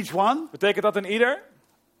that mean each one? Betekent dat een ieder?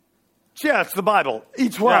 Yeah, it's the Bible.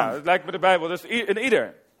 Each one. Ja, het lijkt me de Bijbel. Dus een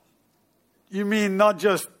ieder. You mean not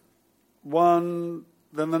just one,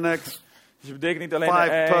 then the next Dus je betekent niet alleen 5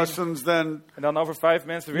 één, persons, then en dan over 5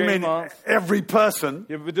 mensen you weer mean iemand. every person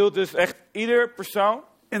Je bedoelt dus echt ieder persoon.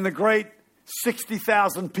 in the great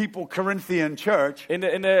 60,000 people Corinthian church. In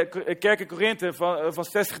de kerk in Korinthe van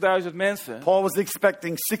 60.000 mensen Paul was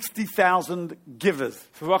expecting 60,000 givers.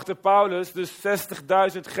 verwachtte Paulus dus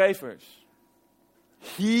 60.000 gevers.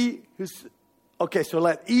 Okay, so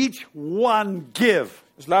let each one give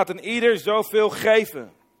Dus laat een ieder zoveel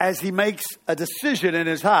geven as he makes a decision in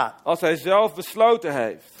his heart, als hij zelf besloten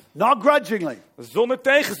heeft. not grudgingly. Zonder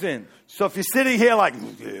tegenzin. So if you're sitting here like,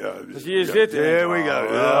 Dus hier zit here we go.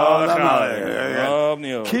 Oh, daar gaan money. we.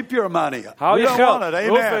 Opnieuw. Keep your money. Hou We je don't geld. want it.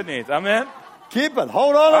 Hoef het Amen. niet. Amen. Keep it.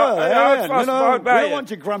 Hold on. Hou to het it. Amen. vast, You houd know, bij we je. don't want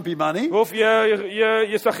your grumpy money. Hoef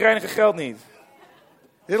je zagrijnige geld niet.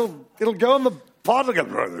 It'll go in the pot.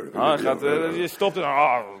 Je stopt er.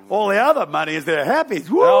 Oh. All the other money is there happy.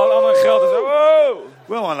 En al andere geld is zo. Wow.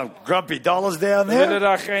 We don't want no grumpy dollars down We willen there.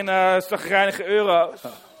 daar geen zagrijnige euro's.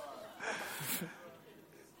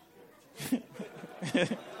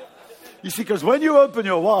 You see, because when you open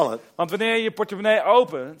your wallet, Want wanneer je je portemonnee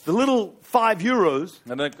opent, the little €5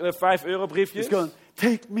 dan een 5 euro briefje. is going,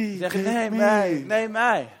 take me, Zeg je, take nee me. mij, nee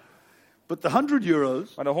mij. But the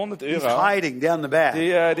 €100 Maar de 100 is euro, hiding down the back.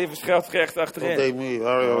 die verschuilt recht achterin. Take me.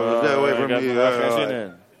 Stay away from Ik heb me. er geen zin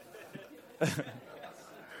in.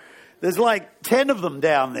 There's like 10 of them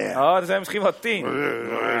down there. Oh, er zijn misschien wel 10.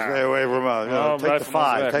 Stay away from us. Oh, Take blijf the van ons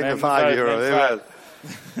 5. weg. Take Neem the de vijf, €5. neem de Amen.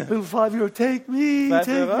 Little €5. Take me. 5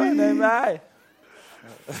 Take euro, nee me. mij.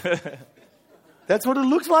 That's what it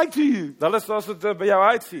looks like to you. Dat is zoals het bij jou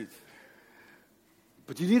uitziet.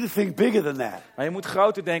 But you need to think bigger than that. Maar je moet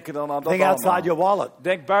groter denken dan dat Think outside allemaal. your wallet.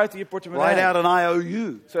 Denk buiten je Write portemonnee. out an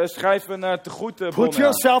IOU. Schrijf een tegoedbon Put aan.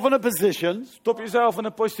 yourself in a position Stop jezelf in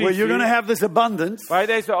een positie where you're going to have this abundance, waar je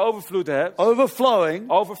deze overvloed hebt. overflowing.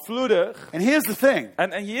 Overvloedig. And here's the thing.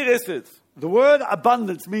 En hier is het. The word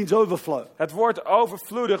abundance means overflow. Het woord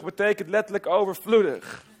overvloedig betekent letterlijk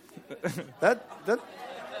overvloedig. That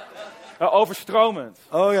Overstromend.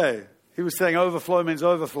 okay. He was saying overflow means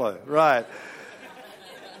overflow. Right.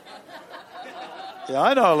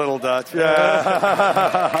 Yeah, I know a little Dutch.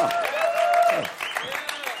 Yeah.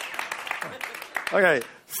 Okay,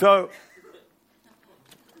 so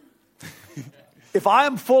if I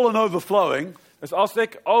am full and overflowing, Dus als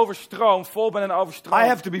ik overstroom, vol ben en overstroom, I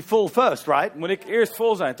have to be full first, right? moet ik eerst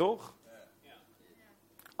vol zijn, toch?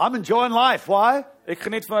 I'm enjoying life. Why? Ik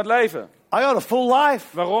geniet van het leven. I got a full life.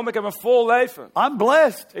 Waarom? Ik heb een vol leven. I'm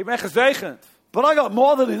blessed. Ik ben gezegend. But I got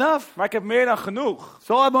more than enough. Maar ik heb meer dan genoeg.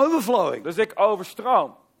 So I'm overflowing. Dus ik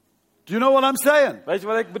overstroom. Do you know what I'm saying? Weet je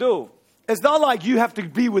wat ik bedoel? It's not like you have to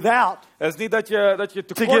be without Het is niet dat je to give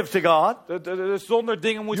tekort, to God. zonder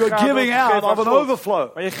dingen moet You're gaan. giving door te out geven aan of an God.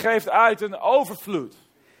 overflow. Maar je geeft uit een overvloed.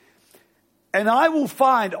 And I will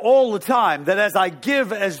find all the time that as I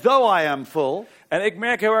give as though I am full, En ik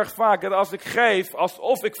merk heel erg vaak dat als ik geef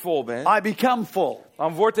alsof ik vol ben, I become full.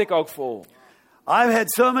 dan word ik ook vol. I've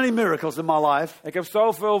had so many miracles in my life, Ik heb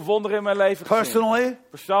zoveel wonderen in mijn leven gezien. personally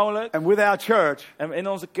Persoonlijk and with our church. en in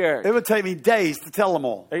onze kerk. It would take me days to tell them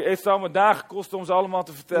all. Het zou me dagen kosten om ze allemaal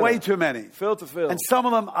te vertellen. Way too many. Veel te veel. And some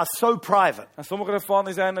of them are so private En sommige daarvan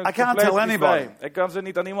die zijn I can't compleet tell anybody. privé. Ik kan ze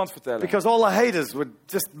niet aan iemand vertellen. because all the haters would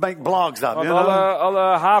just make blogs up. Want You know?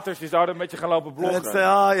 alle haters die zouden met je gaan lopen Let's bloggen. say,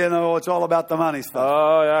 oh, you know, it's all about the money stuff.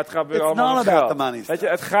 Oh ja, het gaat weer It's allemaal om not het about geld. the money Weet je,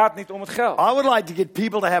 het gaat niet om het geld. I would like to get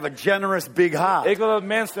people to have a generous, big heart. Ik wil dat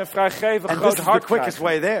mensen een vrijgevig And groot this is the hart quickest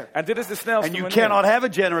krijgen. way there. En dit is de snelste And you manier. cannot have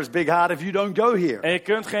a generous, big heart if you don't go here. En je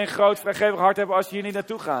kunt geen groot vrijgevig hart hebben als je hier niet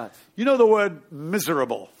naartoe gaat. You know the word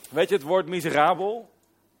miserable? Weet je het woord miserabel?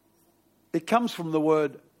 It comes from the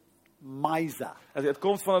word miser. Het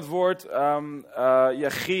komt van het woord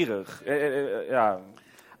gierig. Ja.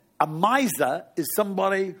 A miser is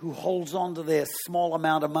somebody who holds on to their small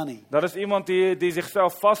amount of money. Dat is iemand die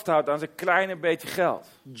zichzelf vasthoudt aan zijn kleine beetje geld.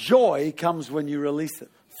 Joy comes when you release it.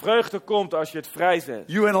 Vreugde komt als je het vrijzet.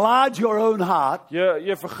 You enlarge your own heart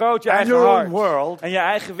Je vergroot je and eigen your own hart. world En je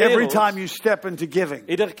eigen every wereld. time you step into giving.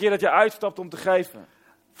 Iedere keer dat je uitstapt om te geven.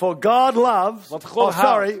 For God loves, Want God oh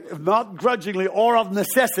sorry, not grudgingly or of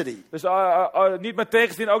necessity. Dus niet met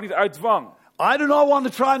tegenzin, ook niet uit dwang. I do not want to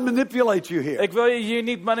try and manipulate you here. Ik wil je hier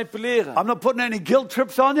niet manipuleren. I'm not putting any guilt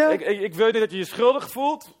trips on you. Ik wil niet dat je je schuldig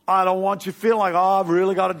voelt. I don't want you feeling like, oh, I've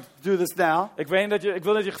really got to do this now. Ik wil dat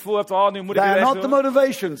je het gevoel hebt, oh, nu moet ik They het are echt not the doen.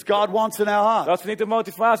 motivations God wants in our heart. Dat is niet de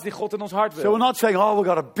motivatie die God in ons hart So we're wil. not saying, oh, we've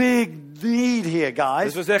got a big need here, Dus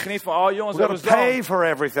guys. we zeggen niet van, oh jongens, we We've got hebben to pay zo'n for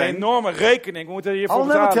everything. enorme rekening. We moeten hiervoor I'll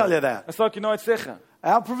never betalen. tell you that. Dat zal ik je nooit zeggen.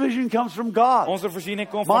 Our provision comes from God. Onze voorziening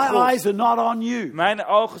komt van My God. eyes are not on you. Mijn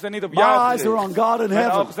ogen zijn niet op My jou eyes are on gericht. God in Mijn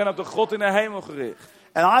heaven. ogen zijn op de God in de hemel gericht.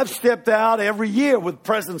 And I've stepped out every year with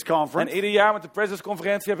President's En Conference, ieder jaar met de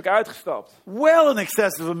Presidentsconferentie heb ik uitgestapt. well in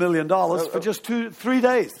excess of $1 million for just 3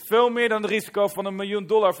 days. Veel meer dan het risico van $1 miljoen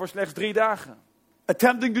voor slechts 3 dagen.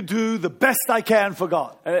 Attempting to do the best I can for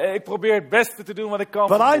God. En ik probeer het beste te doen wat ik kan.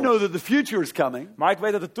 But voor I God. know that the future is coming Maar ik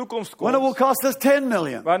weet dat de toekomst when it will komt. cost us 10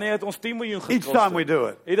 million Wanneer het ons 10 miljoen gaat each time we kosten. do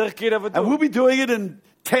it. Iedere keer dat we het And doen. we'll be doing it in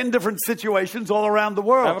 10 different situations all around the En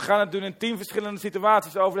we world. gaan het doen in 10 verschillende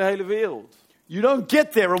situaties over de hele wereld. You don't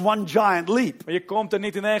get there in one giant leap. Maar je komt er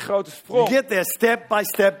niet in één grote You sprong. get there step by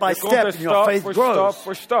step by Je komt step er and your stap faith voor stap grows.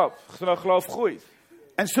 voor stap. Geloof groeit.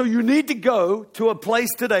 And so you need to go to a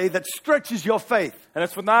place today that stretches your faith. En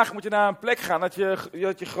het vandaag moet je naar een plek gaan dat je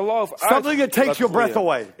geloof Something that takes laat your breath groeien.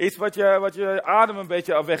 away. Iets wat je adem een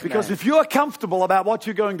beetje Because wegneemt. if you are comfortable about what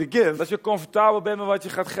you're going to give, Als je comfortabel bent met wat je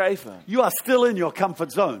gaat geven. you are still in your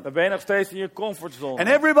comfort zone. Dan ben je nog steeds in je comfortzone. And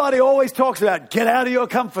everybody always talks about get out of your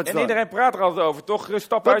comfort En zone. iedereen praat er altijd over. Toch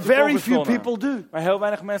stap uit But je very few comfortzone. people do. Maar heel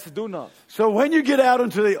weinig mensen doen dat. So when you get out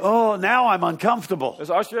into the, oh, now I'm uncomfortable, Dus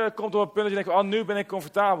als je komt op een punt dat je denkt, oh, nu ben ik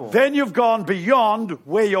comfortabel. then you've gone beyond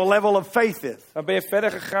where your level of faith is. Dan ben je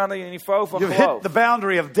verder gegaan dan je niveau van You've geloof. hit the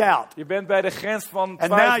boundary of doubt. Je bent bij de grens van And now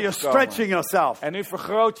twijfel you're gekomen. stretching yourself. En nu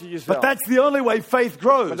vergroot je jezelf. But that's the only way faith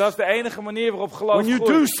Maar grows. dat is de enige manier waarop geloof When you do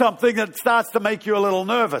groeit. something that starts to make you a little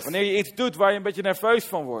nervous. Wanneer je iets doet waar je een beetje nerveus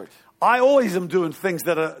van wordt. I always am doing things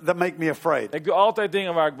that make me afraid. Ik doe altijd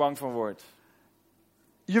dingen waar ik bang van word.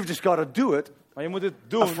 You've just got to do it Maar je moet het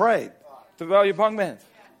doen afraid. terwijl je bang bent.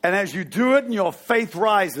 And as you do it and your faith En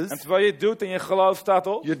rises, terwijl je het doet en je geloof staat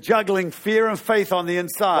op. you're juggling fear and faith on the Dan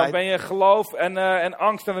inside. ben je geloof en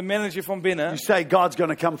angst aan het managen van binnen. You say, God's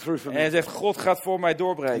going to come through for En je me. zegt, God gaat voor mij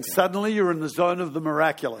doorbreken. And suddenly you're in the zone of the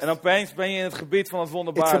miraculous. En opeens ben je in het gebied van het It's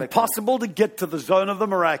wonderbaarlijke. impossible to get to the zone of the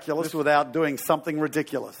miraculous without doing something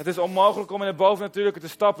ridiculous. Het is onmogelijk om in het bovennatuurlijke te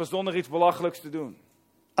stappen zonder iets belachelijks te doen.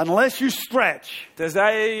 Unless you stretch,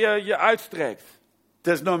 Tenzij je uitstrekt,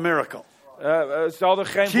 there's no miracle. zal er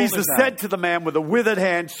geen wonder Jesus zijn. said to the man with a withered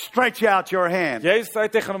hand, stretch out your hand. Jezus zei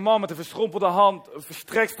tegen een man met een verschrompelde hand,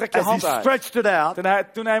 strek je As he hand uit. stretched it out,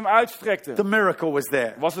 Toen hij hem uitstrekte, the miracle was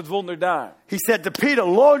there. was het wonder daar. He said to Peter,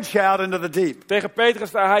 launch out into the deep. Tegen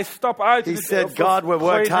Petrus zei hij, stap uit in He het said, of God, we gooi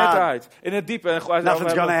worked je net hard. uit. In het diepe. En hij zei, Nothing's we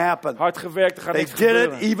hebben gonna happen. hard gewerkt, er gaat They niks did it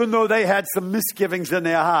gebeuren. even though they had some misgivings in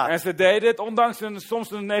their heart. En ze deden het ondanks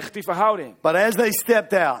soms een negatieve houding. But as they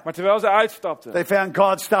stepped out, Maar terwijl ze uitstapten, they found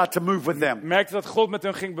God start to move with them. merkten dat God met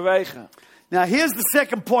hen ging bewegen. Now, here's the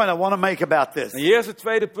second point I want to make about this. En hier is het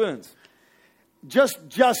tweede punt. Just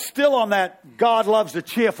still on that, God loves a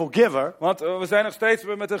cheerful giver. Want we zijn nog steeds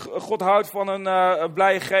met een God houdt van een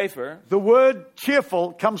blije gever. The word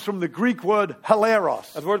cheerful comes from the Greek word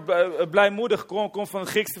hilaros. Het woord blijmoedig komt van het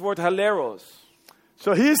Griekse woord hilaros.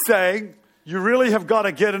 So he's saying, you really have got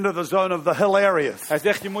to get into the zone of the hilarious. Hij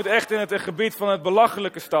zegt, je moet echt in het gebied van het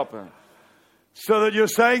belachelijke stappen. So that you're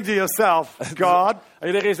saying to yourself, God, En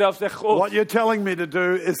je tegen jezelf zegt, God, what you're telling me to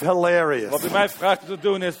do is wat hilarious. u mij vraagt te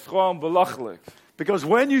doen is gewoon belachelijk. Because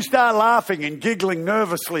when you start laughing and giggling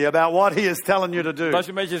nervously about what he is telling you to do, En als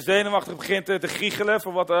je een beetje zenuwachtig begint te giechelen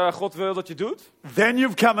voor wat God wil dat je doet, then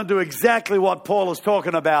you've come into exactly what Paul is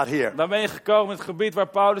talking about here. dan ben je gekomen in het gebied waar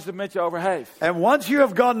Paulus het met je over heeft. And once you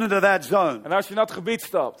have gotten into that zone, En als je in dat gebied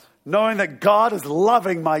stapt, knowing that God is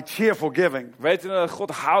loving my cheerful giving, weten dat God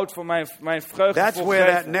houdt van mijn vreugdevol that's where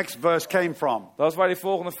that geven. next verse came from. Dat is waar die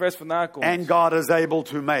volgende vers vandaan komt. And God is able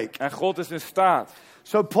to make. En God is in staat.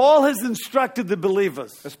 So Paul has instructed the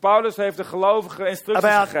believers Dus Paulus heeft de gelovigen instructies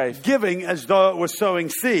about gegeven. giving as though it was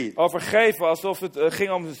sowing seed. Over geven alsof het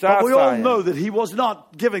ging om But zaad we all zaaien. know that he was not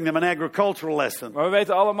giving them an agricultural lesson. Maar we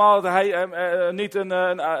weten allemaal dat hij niet een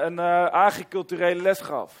agriculturele les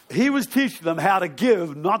gaf. He was teaching them how to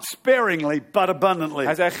give, not sparingly, but abundantly.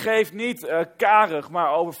 Hij zei, geef niet karig,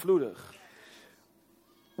 maar overvloedig.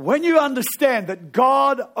 When you understand that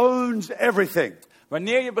God owns everything,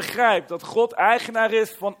 Wanneer je begrijpt dat God eigenaar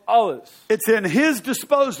is van alles. it's in his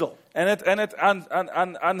disposal. En het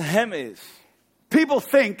aan hem is. People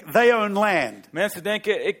think they own land. Mensen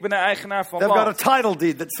denken, ik ben de eigenaar van They've got a land. title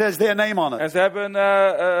deed that says their name on En it. ze hebben,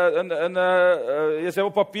 ze hebben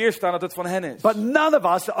op papier staan dat het van hen is. But none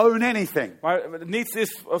of us own anything. Maar niets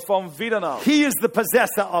is van wie dan ook. He is the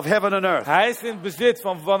possessor of heaven and earth. Hij is in het bezit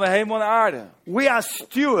van de hemel en aarde. We are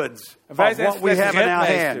stewards En wij of zijn what we slechts have in our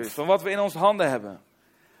redmeesters hands. van wat we in onze handen hebben.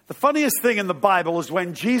 The funniest thing in the Bible is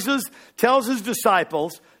when Jesus tells his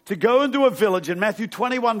disciples to go into a village. In Matthew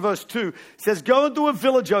 21 verse 2, it says, go into a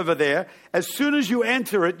village over there. As soon as you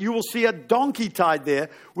enter it, you will see a donkey tied there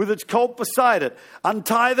with its colt beside it.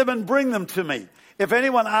 Untie them and bring them to me. If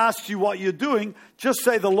anyone asks you what you're doing, just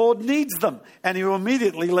say the Lord needs them, and he will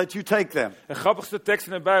immediately let you take them. De grappigste tekst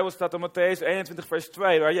in de Bijbel staat in Mattheüs 21 vers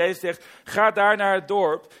 2, waar Jezus zegt, ga daar naar het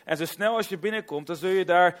dorp en zo snel als je binnenkomt, dan zul je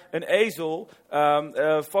daar een ezel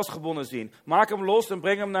vastgebonden zien. Maak hem los en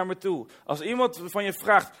breng hem naar me toe. Als iemand van je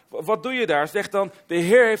vraagt, wat doe je daar? Zeg dan, de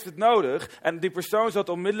Heer heeft het nodig en die persoon zal het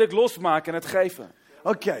onmiddellijk losmaken en het geven.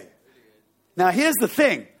 Okay. Now here's the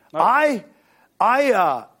thing. Nou. I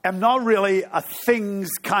am not really a things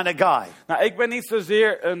kind of guy. Nou, ik ben niet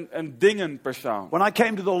zozeer een dingenpersoon. When I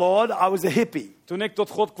came to the Lord, I was a hippie. Toen ik tot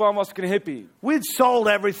God kwam, was ik een hippie. We'd sold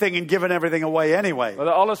everything and given everything away anyway. We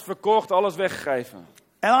hadden alles verkocht, alles weggegeven.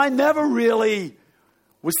 And I never really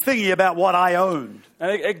was thinking about what I owned.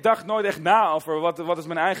 En ik dacht nooit echt na over wat is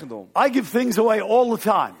mijn eigendom. I give things away all the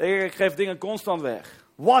time. Ik geef dingen constant weg.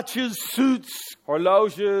 Watches, suits,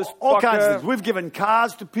 Horloges, all kinds of things. pakken, We've given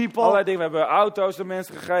cars to people allerlei dingen. We hebben auto's aan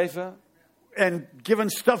mensen gegeven. and given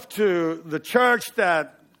stuff to the church that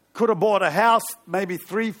could have bought a house maybe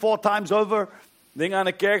 3-4 times over. Dingen aan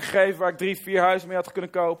de kerk gegeven waar ik 3-4 huizen mee had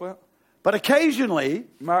kunnen kopen. But occasionally,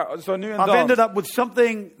 Maar zo nu en I've ended dan up with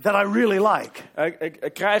something that I really like.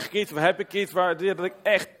 ik krijg ik iets, of heb ik iets dat ik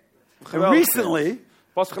echt And geweldig vind. recently,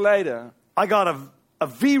 Pas geleden I got a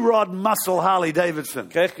V-Rod muscle Harley Davidson.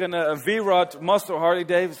 kreeg ik een V-Rod Muscle Harley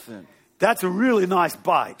Davidson. That's a really nice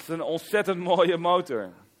bike. Het is een ontzettend mooie motor.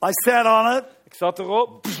 I sat on it. Ik zat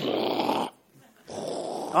erop.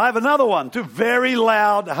 I have another one, too. Very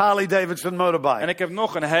loud Harley Davidson En motorbike. ik heb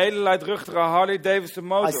nog een hele luidruchtige Harley Davidson I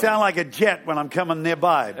motor. sound like a jet when I'm coming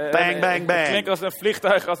nearby. Bang, bang, Ik bang. klink als een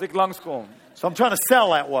vliegtuig als ik langskom. So I'm trying to sell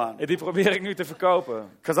that one En die probeer ik nu te verkopen.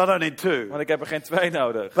 because I don't need two. Want ik heb er geen 2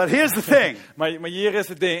 nodig. But here's the thing. Maar hier is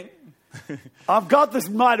het ding. I've got this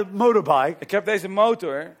motorbike Ik heb deze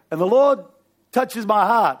motor. and the Lord touches my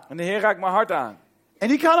heart. En de Heer raakt mijn hart aan.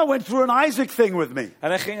 And he kind of went through an Isaac thing with me.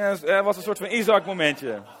 En er was een soort van Isaac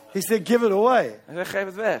momentje. He said, give it away. Hij zei, geef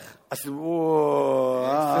het weg. I said, whoa,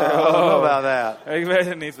 I don't know about that. Ik weet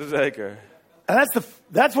het niet zo zeker. And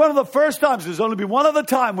that's one of the first times. There's only been one other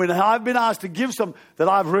time when I've been asked to give some that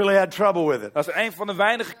I've really had trouble with it. Dat is een van de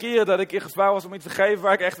weinige keren dat ik in gevaar was om iets te geven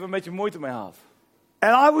waar ik echt een beetje moeite mee had.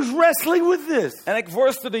 And I was wrestling with this. En ik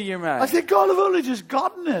worstelde hiermee. I said, God, I've only just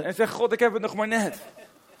gotten En it. ik zei, God, ik heb het nog maar net.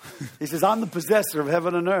 He says, I'm the possessor of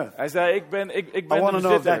heaven and earth. Hij zei, ik ben I de want to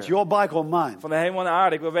know if that's bezitter your bike or mine. van de hemel en de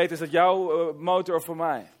aarde. Ik wil weten, is dat jouw motor of voor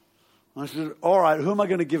mij? I said, all right, who am I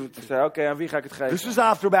going to give it Ik to? zei, oké, aan wie ga ik het This geven? was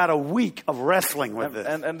after about a week of wrestling with this.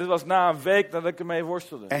 En dit was na een week dat ik ermee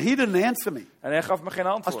worstelde. And he didn't answer me. En hij gaf me geen I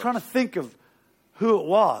was antwoord. trying to think of who it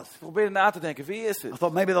was. Ik probeerde na te denken, wie is I het?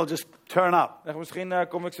 thought maybe they'll just turn up. Ik dacht, misschien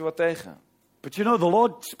kom ik ze wat tegen. But you know, the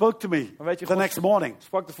Lord spoke to me Maar weet je, the God next morning.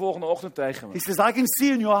 sprak de volgende ochtend tegen He me. says, I can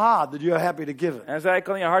see in your heart that you're happy to give it. En hij zei, ik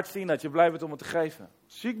kan in je hart zien dat je blij bent om het te geven.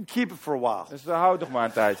 So you can keep it for a while. Dus hou het nog maar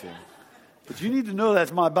een tijdje. But you need to know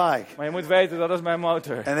that's my bike. Maar je moet weten, dat is mijn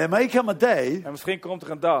motor. And there may come a day En misschien komt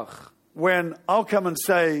er een dag when I'll come and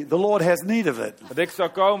say, the Lord has need of it. Dat ik zou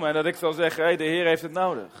komen en dat ik zou zeggen, hey, de Heer heeft het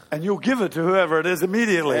nodig. And you'll give it to whoever it is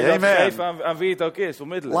immediately. En dat Amen. geven aan wie het ook is,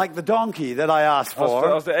 onmiddellijk. Like the donkey that I asked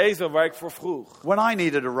for Als de ezel waar ik voor vroeg. when I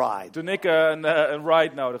needed a ride. Toen ik een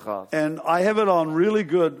ride nodig had. And I have it on really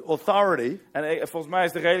good authority En volgens mij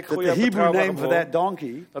is de redelijk that goede the Hebrew betrouwbare name for bron that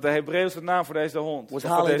donkey dat de Hebreeuwse naam voor deze hond, was of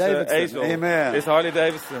voor Harley deze Davidson. ezel, Amen. is Harley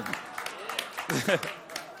Davidson.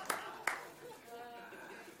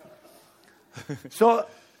 So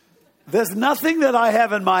there's nothing that I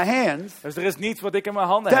have in my hands Dus er is niets wat ik in mijn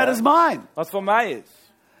handen that is heb, mine. wat van mij is.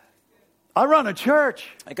 I run a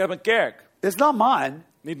church. Ik heb een kerk, It's not mine.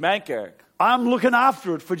 niet mijn kerk. I'm looking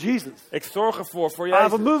after it for Jesus. Ik zorg ervoor voor I have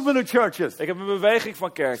a Jezus. movement of churches. Ik heb een beweging van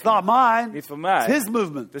It's kerken. not mine. Niet van It's mij. his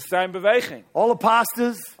movement. Het is zijn beweging. All the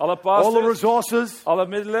pastors, Alle all the pastors, resources, alle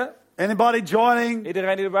middelen, anybody joining.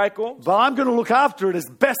 iedereen die erbij komt. But I'm going to look after it as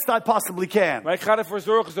best I possibly can. Maar ik ga ervoor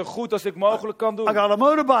zorgen zo goed als ik mogelijk kan I doen. got a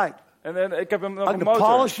motorbike. En ik heb nog I een can motor.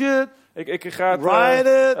 polish it. Ik ga het Ride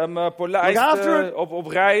it. Look after polijsten, it. op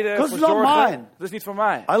rijden, 'Cause it's not verzorgen. mine. Dat is niet van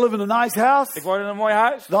mij. I live in a nice house. Ik woon in een mooi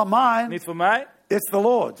huis. It's not mine. Niet van mij. It's the Het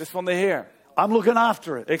Lord's. is van de Heer. I'm looking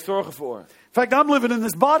after it. Ik zorg ervoor. In fact, I'm living in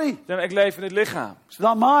this body. Ik leef in dit lichaam. It's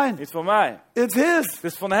not mine. Niet van mij. It's his. Het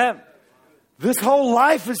is van hem. This whole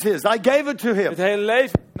life is his. I gave it to him. Het hele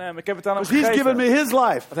leven is van hem. Ik heb het aan hem Because he's given me gegeven. his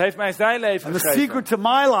life. Het heeft mij zijn leven And the gegeven. secret to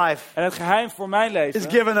my life En het geheim voor mijn is leven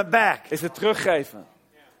giving it back. is het teruggeven.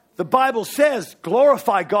 The Bible says,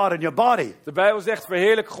 glorify God in your body. De Bijbel zegt,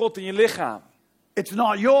 verheerlijk God in je lichaam. It's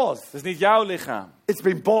not yours. Het is niet jouw lichaam. It's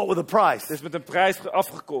been bought with a Het price. is met een prijs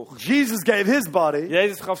afgekocht. Jesus gave his body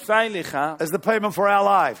Jezus gaf zijn lichaam as the payment for our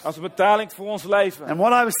lives. als een betaling voor ons leven. And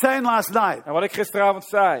what I was saying last night En wat ik gisteravond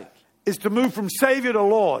zei, is to move from Savior to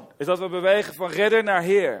Lord, is dat we bewegen van redder naar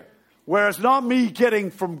Heer. where it's not me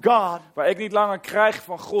getting from God, Waar ik niet langer krijg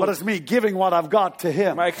van but God, it's me giving what I've got to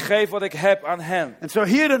him. maar ik geef wat ik heb aan hem. And so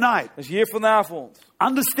here tonight, Dus hier vanavond,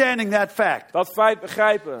 understanding that fact, dat feit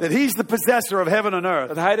begrijpen, that he's the possessor of heaven and earth,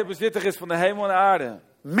 dat hij de bezitter is van de hemel en aarde.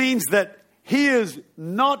 means that he is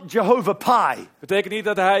not Jehovah Pi. Betekent niet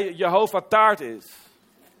dat hij Jehovah taart is.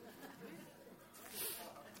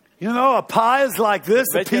 You know, a pie is like this,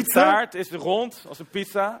 a Weet je, een pizza, taart is rond als een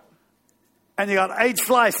pizza. and you got 8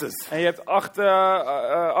 slices. En je hebt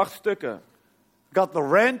acht stukken. Got the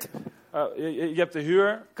rent, Je hebt de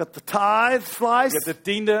huur, got the tithe je slice, hebt de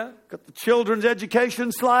tiende, got the children's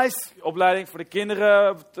education slice, opleiding voor de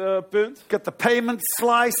kinderen punt. got the payment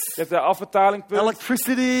slice, Je hebt de afbetaling punt,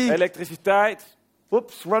 electricity. elektriciteit.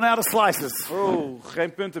 Whoops, run out of slices. Oeh,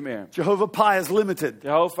 geen punten meer. Jehovah Pi is limited.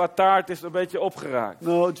 Jehovah taart is een beetje opgeraakt.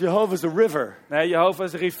 No, Jehovah's a river. Nee, Jehovah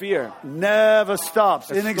is een rivier. Never stops,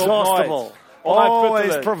 Het stopt inexhaustible. nooit. Always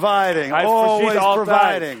Onuitputtelijk. providing, Hij always voorziet altijd.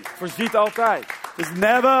 providing. Voorziet altijd. It's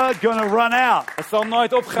never gonna run out. Het zal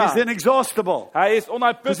nooit He's opgaan. inexhaustible. Hij is Because he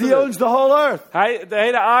onuitputtelijk. owns the whole earth. De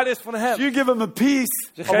hele aarde is van So hem. you give him a piece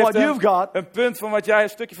Je of geeft what hem you've got. een punt van wat jij, een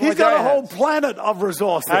stukje van He's wat got jij a whole hebt. planet of Hij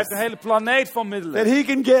resources heeft een hele planeet van middelen. that he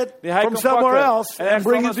can get Die hij from kan somewhere pakken else en and ergens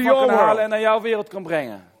bring anders into van your kan halen world. en naar jouw wereld kan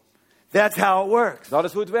brengen. That's how it works. Dat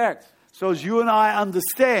is hoe het werkt. So as you and I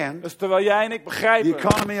understand Dus terwijl jij en ik the begrijpen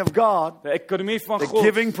economy of God, de economie van that God,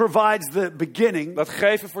 giving provides the beginning dat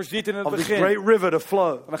geven voorziet in het of this begin great river to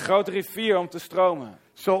flow. van een grote rivier om te stromen.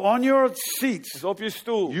 So on your seats, Dus op je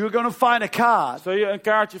stoel you're going to find a card, zul je een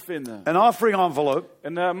kaartje vinden, an offering envelope,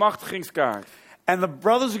 een machtigingskaart. and the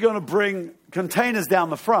brothers are going to bring containers down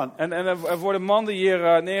the front. En er worden manden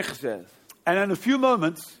hier neergezet. And in a few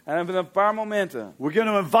moments, En in een paar momenten we're going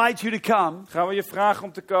to invite you to come gaan we je vragen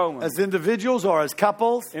om te komen. as individuals or as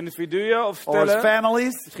couples Individuen of or as stellen,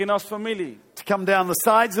 families misschien als familie. to come down the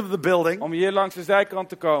sides of the building Om hier langs de zijkant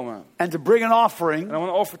te komen. and to bring an offering En om een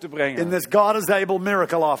offer te brengen. in this God is able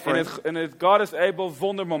miracle offering In het God is able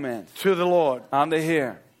wondermoment. to the Lord. Aan de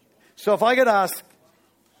Heer. So if I could ask,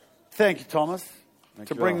 thank you, Thomas, to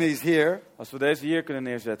Dankjewel. bring these here. Als we deze hier kunnen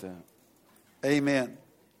neerzetten. Amen.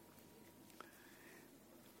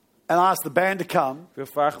 And ask the band to come. Ik wil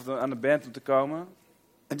vragen aan de band om te komen.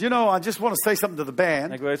 And you know, I just want to say something to the En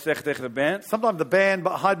band. ik wil iets zeggen tegen de band. Sometimes the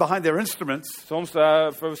band hide behind their instruments Soms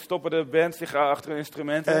stoppen de band zich achter hun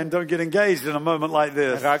instrumenten. and don't get engaged in a moment like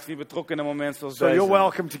En this. raakt niet betrokken in een moment zoals So you're deze.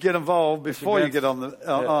 welcome to get involved before you bent-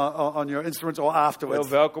 get on your instruments or Heel afterwards.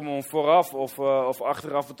 welkom om vooraf of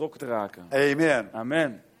achteraf betrokken te raken. Amen.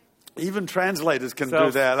 Amen. Even translators can do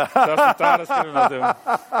Zelfs that. vertalers kunnen dat doen.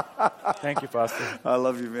 Thank you, pastor. I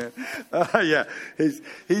love you, man. Yeah,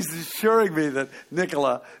 he's assuring me that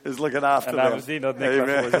Nicola is looking after En laten them. we zien dat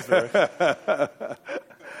Nicola voor ze zorgt.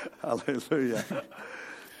 Hallelujah.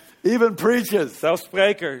 Even preachers, Zelfs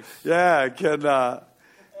sprekers. yeah,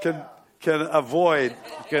 can avoid.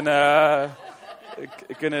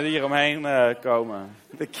 Kunnen hier omheen komen.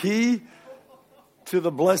 The key to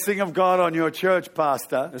the blessing of God on your church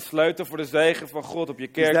pastor De sleutel voor de zegen van God op je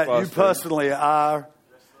is that you kerkpastor. personally are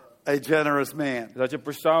a generous man. Dat je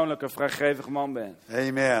persoonlijk een vrijgevig man bent.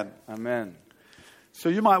 Amen. Amen. So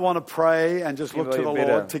you might want to pray and just look to the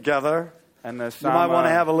Lord together. En You might want to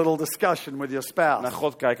samen have a little discussion with your spouse. naar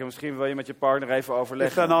God kijken. Misschien wil je met je partner even If they're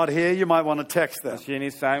overleggen. not here, you might want to text them. Als je hier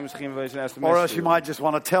niet zijn, misschien wil je ze een sms Or else you sturen. might just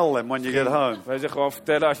want to tell them when you get home. Wil je ze gewoon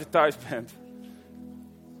vertellen als je thuis bent.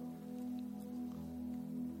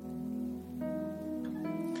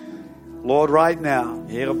 Lord, right now,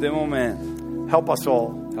 Heer, op dit moment, help us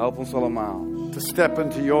all help ons allemaal. to step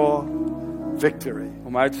into your victory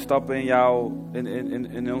Om uit te stappen in jou,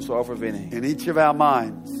 in onze overwinning. in each of our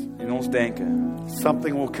minds. In ons denken.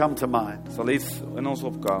 Something will come to mind. Zal iets in ons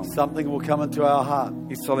opkomen. Something will come into our heart.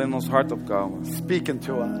 Iets zal in ons hart opkomen. Speaking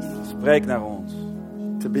to us Spreek naar ons.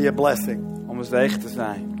 to be a blessing. Om een zegen te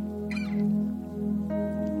zijn.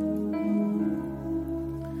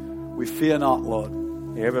 We fear not, Lord.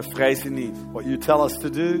 Heer, we vrezen niet. What you tell us to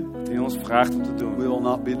do, Wat u ons vraagt om te doen. we will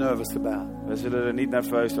not be nervous about. We zullen er niet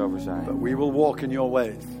nerveus over zijn. But we will walk in your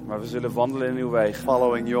ways, Maar we zullen wandelen in uw wegen.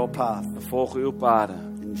 following your path. We volgen uw paden.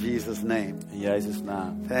 In Jesus' name. In Jezus'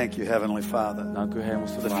 naam. Thank you, Heavenly Father, Dank u,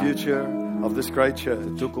 Hemelse for the Vader. future of this great church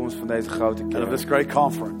De toekomst van deze grote and of this kerk. great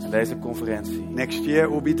conference. En deze conferentie. Next year it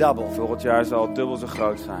will be double. Volgend jaar zal het dubbel zo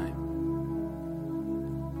groot zijn.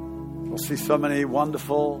 We'll see so many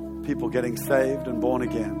wonderful people getting saved and born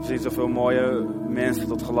again We zien zoveel mooie mensen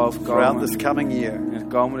tot geloof throughout komen. this coming year. In het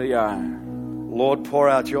komende jaar. Lord, pour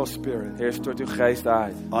out your spirit Heer, stort uw geest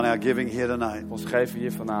uit. on our giving here tonight. Ons geven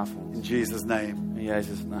hier vanavond. In Jesus' name, In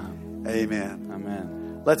Jezus' naam. amen. Amen.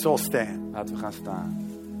 Let's all stand. Laten we gaan staan.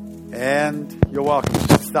 And you're welcome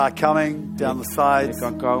to start coming down the Je sides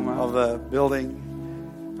kan komen of the building.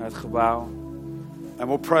 naar het gebouw. And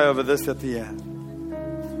we'll pray over this at the end.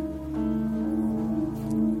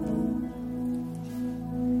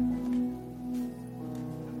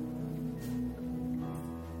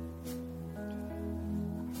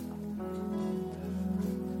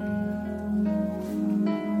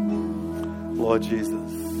 Lord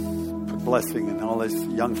Jesus, put blessing in all these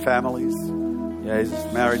young families.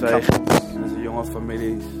 Jezus, Married zegen deze jonge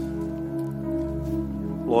families.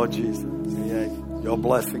 Lord Jesus, Jezus. your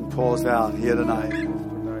blessing pours out here tonight.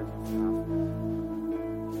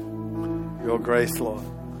 Your grace, Lord.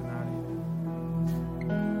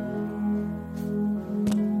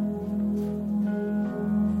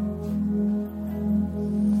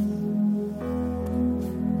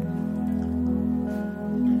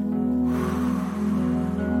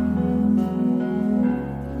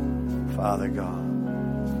 Father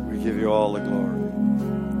God, we give you all the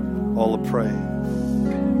glory, all the praise,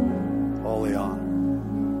 all the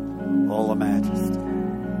honor, all the majesty.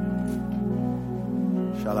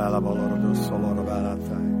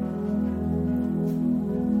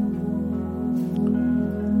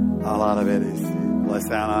 Bless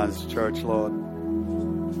Anna's church, Lord.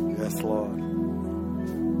 Yes, Lord.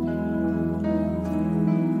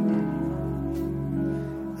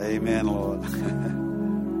 Amen, Lord.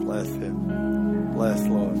 Bless him. Bless,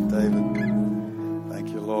 Lord. David. Thank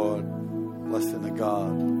you, Lord. Blessing of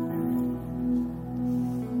God.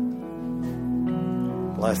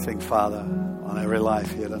 Blessing, Father, on every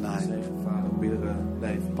life here tonight. Zegen, Vader, op iedere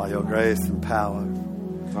leven. By your grace and power,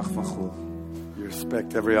 Kracht van God. you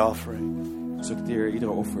respect every offering, Accepteer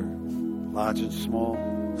iedere offer. large and small.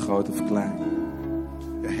 Groot of klein.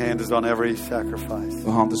 Your hand is on every sacrifice,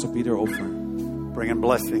 Uw hand is op ieder offer. bringing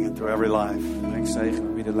blessing into every life. Breng zegen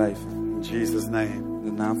op ieder leven. In Jesus' name, In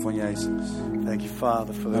de naam van Jezus. thank you,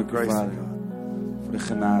 Father, for the Dank u, grace of Vader, God. voor de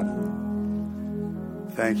genade.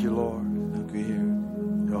 Thank you, Lord. Dank u, Heer.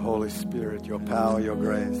 Your Holy Spirit, your power, your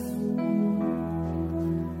grace.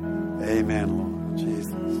 Amen, Lord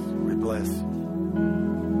Jesus. We bless you.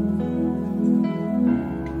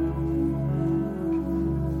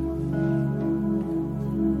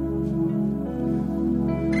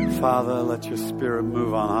 Father, let your spirit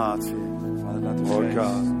move on hearts here. Vader, laat uw Lord geest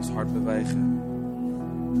God. ons hart bewegen.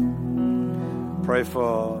 Pray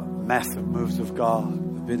for massive moves of God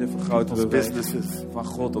We bidden voor grote of bewegingen businesses van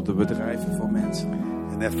God op de bedrijven van mensen.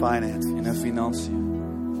 in their finances. In hun financiën.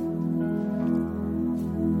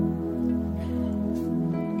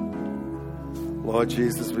 Lord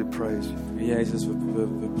Jesus, we praise you. En Jezus,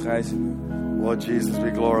 we prijzen u. Lord Jesus,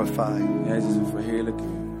 we glorify you. Jezus, we verheerlijken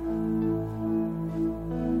u.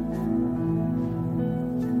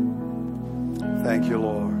 Thank you,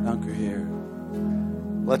 Lord. Dank u, Heer.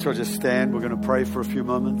 Let's all just stand. We're going to pray for a few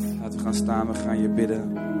moments. Laten we gaan staan, we gaan je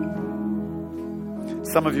bidden.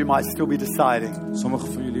 Some of you might still be deciding.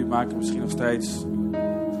 Sommigen van jullie maken misschien nog steeds...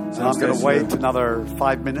 And I'm going to wait another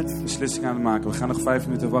 5 minutes. beslissing aan het maken. We gaan nog 5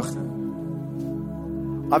 minuten wachten.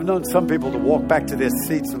 I've known some people to walk back to their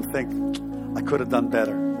seats and think, I could have done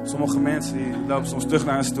better. Sommige mensen die lopen soms terug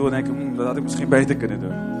naar een stoel en denken, dat had ik misschien beter kunnen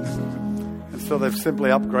doen. And so they've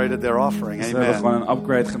simply upgraded their offering. Ze hebben Amen. gewoon een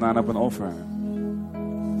upgrade gedaan op een offer.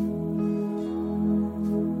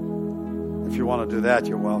 If you want to do that,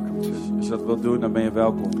 you're welcome to. Als je dat wilt doen, dan ben je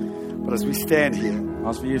welkom. But as we stand here,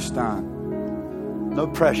 Als we hier staan, no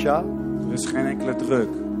pressure, er is geen enkele druk.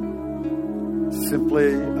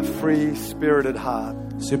 simply a free, spirited heart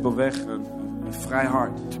Simpelweg een vrij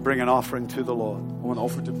hart to bring an offering to the Lord, om een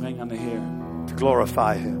offer te brengen aan de Heer. to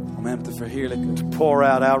glorify Him, Om Hem te verheerlijken. to pour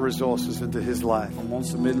out our resources into His life, Om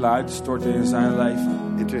onze middelen uit te storten in zijn leven.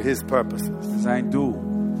 into His purposes. In zijn doel.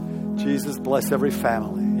 Jesus, bless every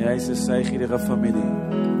family, Jezus, zegen iedere familie.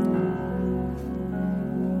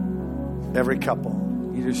 every couple,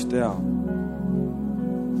 Ieder stel.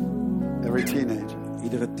 every teenager,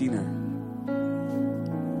 Iedere tiener.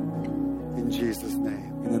 in Jesus' name.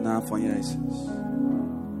 In de naam van Jezus.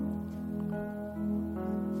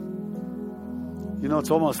 You know,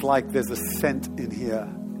 it's almost like there's a scent in here,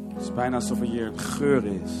 Het is bijna alsof er hier een geur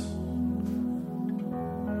is.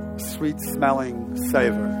 a sweet smelling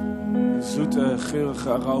savor. Een zoete, geurige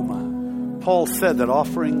aroma. Paul said that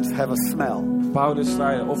offerings have a smell. Paulus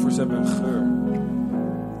zei, offers hebben een geur.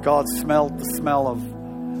 God smelled the smell of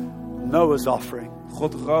Noah's offering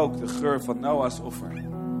God rook de geur van Noah's offer.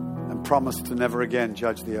 and promised to never again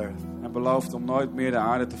judge the earth. En beloofde om nooit meer de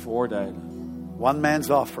aarde te veroordelen. One man's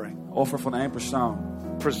offering Offer van één persoon.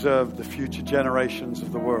 preserved the future generations of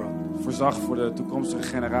the world. Voorzag voor de toekomstige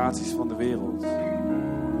generaties van de wereld.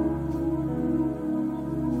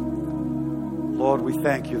 Lord, we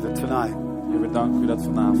thank you that tonight Heer, we danken u dat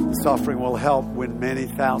vanavond. this offering will help win many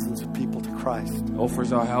thousands of people to Christ. De offer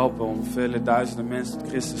zal helpen om vele duizenden mensen tot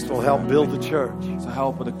Christus It te will help brengen. build the church. Het zal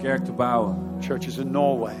helpen de kerk te bouwen. Churches in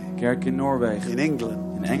Norway, Kerk in Noorwegen, in England,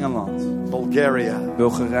 in Engeland, Bulgaria,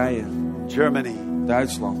 Bulgarije, Germany,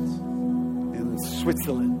 Duitsland, in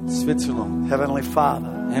Switzerland. Zwitserland. Heavenly Father,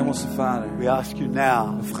 Hemelse Vader, we ask you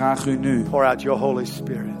now, we vragen u nu, pour out your Holy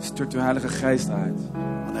Spirit stuurt uw Heilige Geest uit.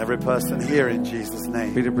 on every person here in Jesus'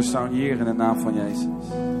 name. Ieder persoon hier in de naam van Jezus.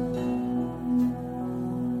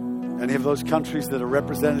 Any of those countries that are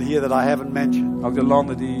represented here that I haven't mentioned, Ook de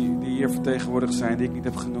landen die hier vertegenwoordigd zijn, die ik niet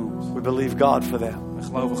heb genoemd. we believe God for them. We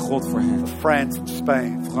geloven God voor hen. For France and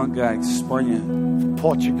Spain, Frankrijk, Spanje, for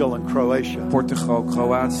Portugal and Croatia, Portugal,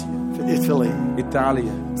 Kroatië, for Italy,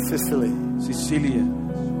 Italië, Sicily. Sicilië.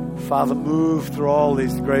 Father, move through all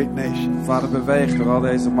these great nations. Vader, beweeg door al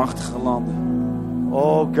deze machtige landen.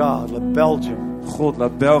 Oh God, let Belgium, God,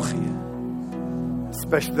 laat België,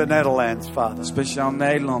 especially the Netherlands, Father, speciaal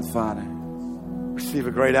Nederland, Vader, receive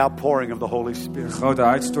a great outpouring of the Holy een Spirit. grote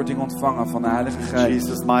uitstorting ontvangen van de Heilige In Geest.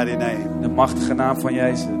 Jesus' mighty name. In de machtige naam van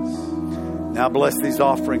Jezus. Now bless these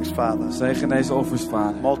offerings, Father. Zegen deze offers,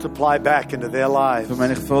 Vader. Multiply back into their lives,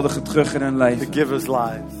 Vermenigvuldigen terug in hun the leven. givers'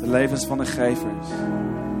 lives. De levens van de gevers.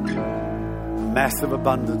 Massive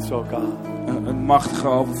abundance, oh God. Een machtige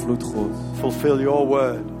overvloed, God. Fulfill your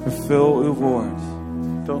word. Vervul uw woord.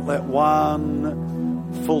 Don't let one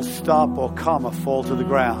full stop or comma fall to the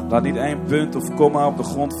ground. Laat niet één punt of komma op de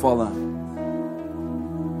grond vallen.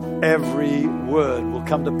 Every word will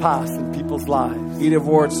come to pass in people's lives. Ieder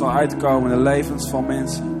woord zal uitkomen in de levens van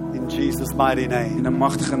mensen. In Jesus' mighty In name. de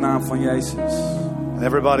machtige naam van Jezus. And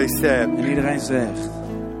everybody said, En iedereen zegt,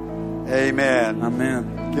 Amen. amen.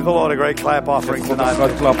 Give the Lord a great clap offering Geef God een tonight.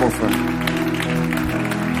 groot klapoffer.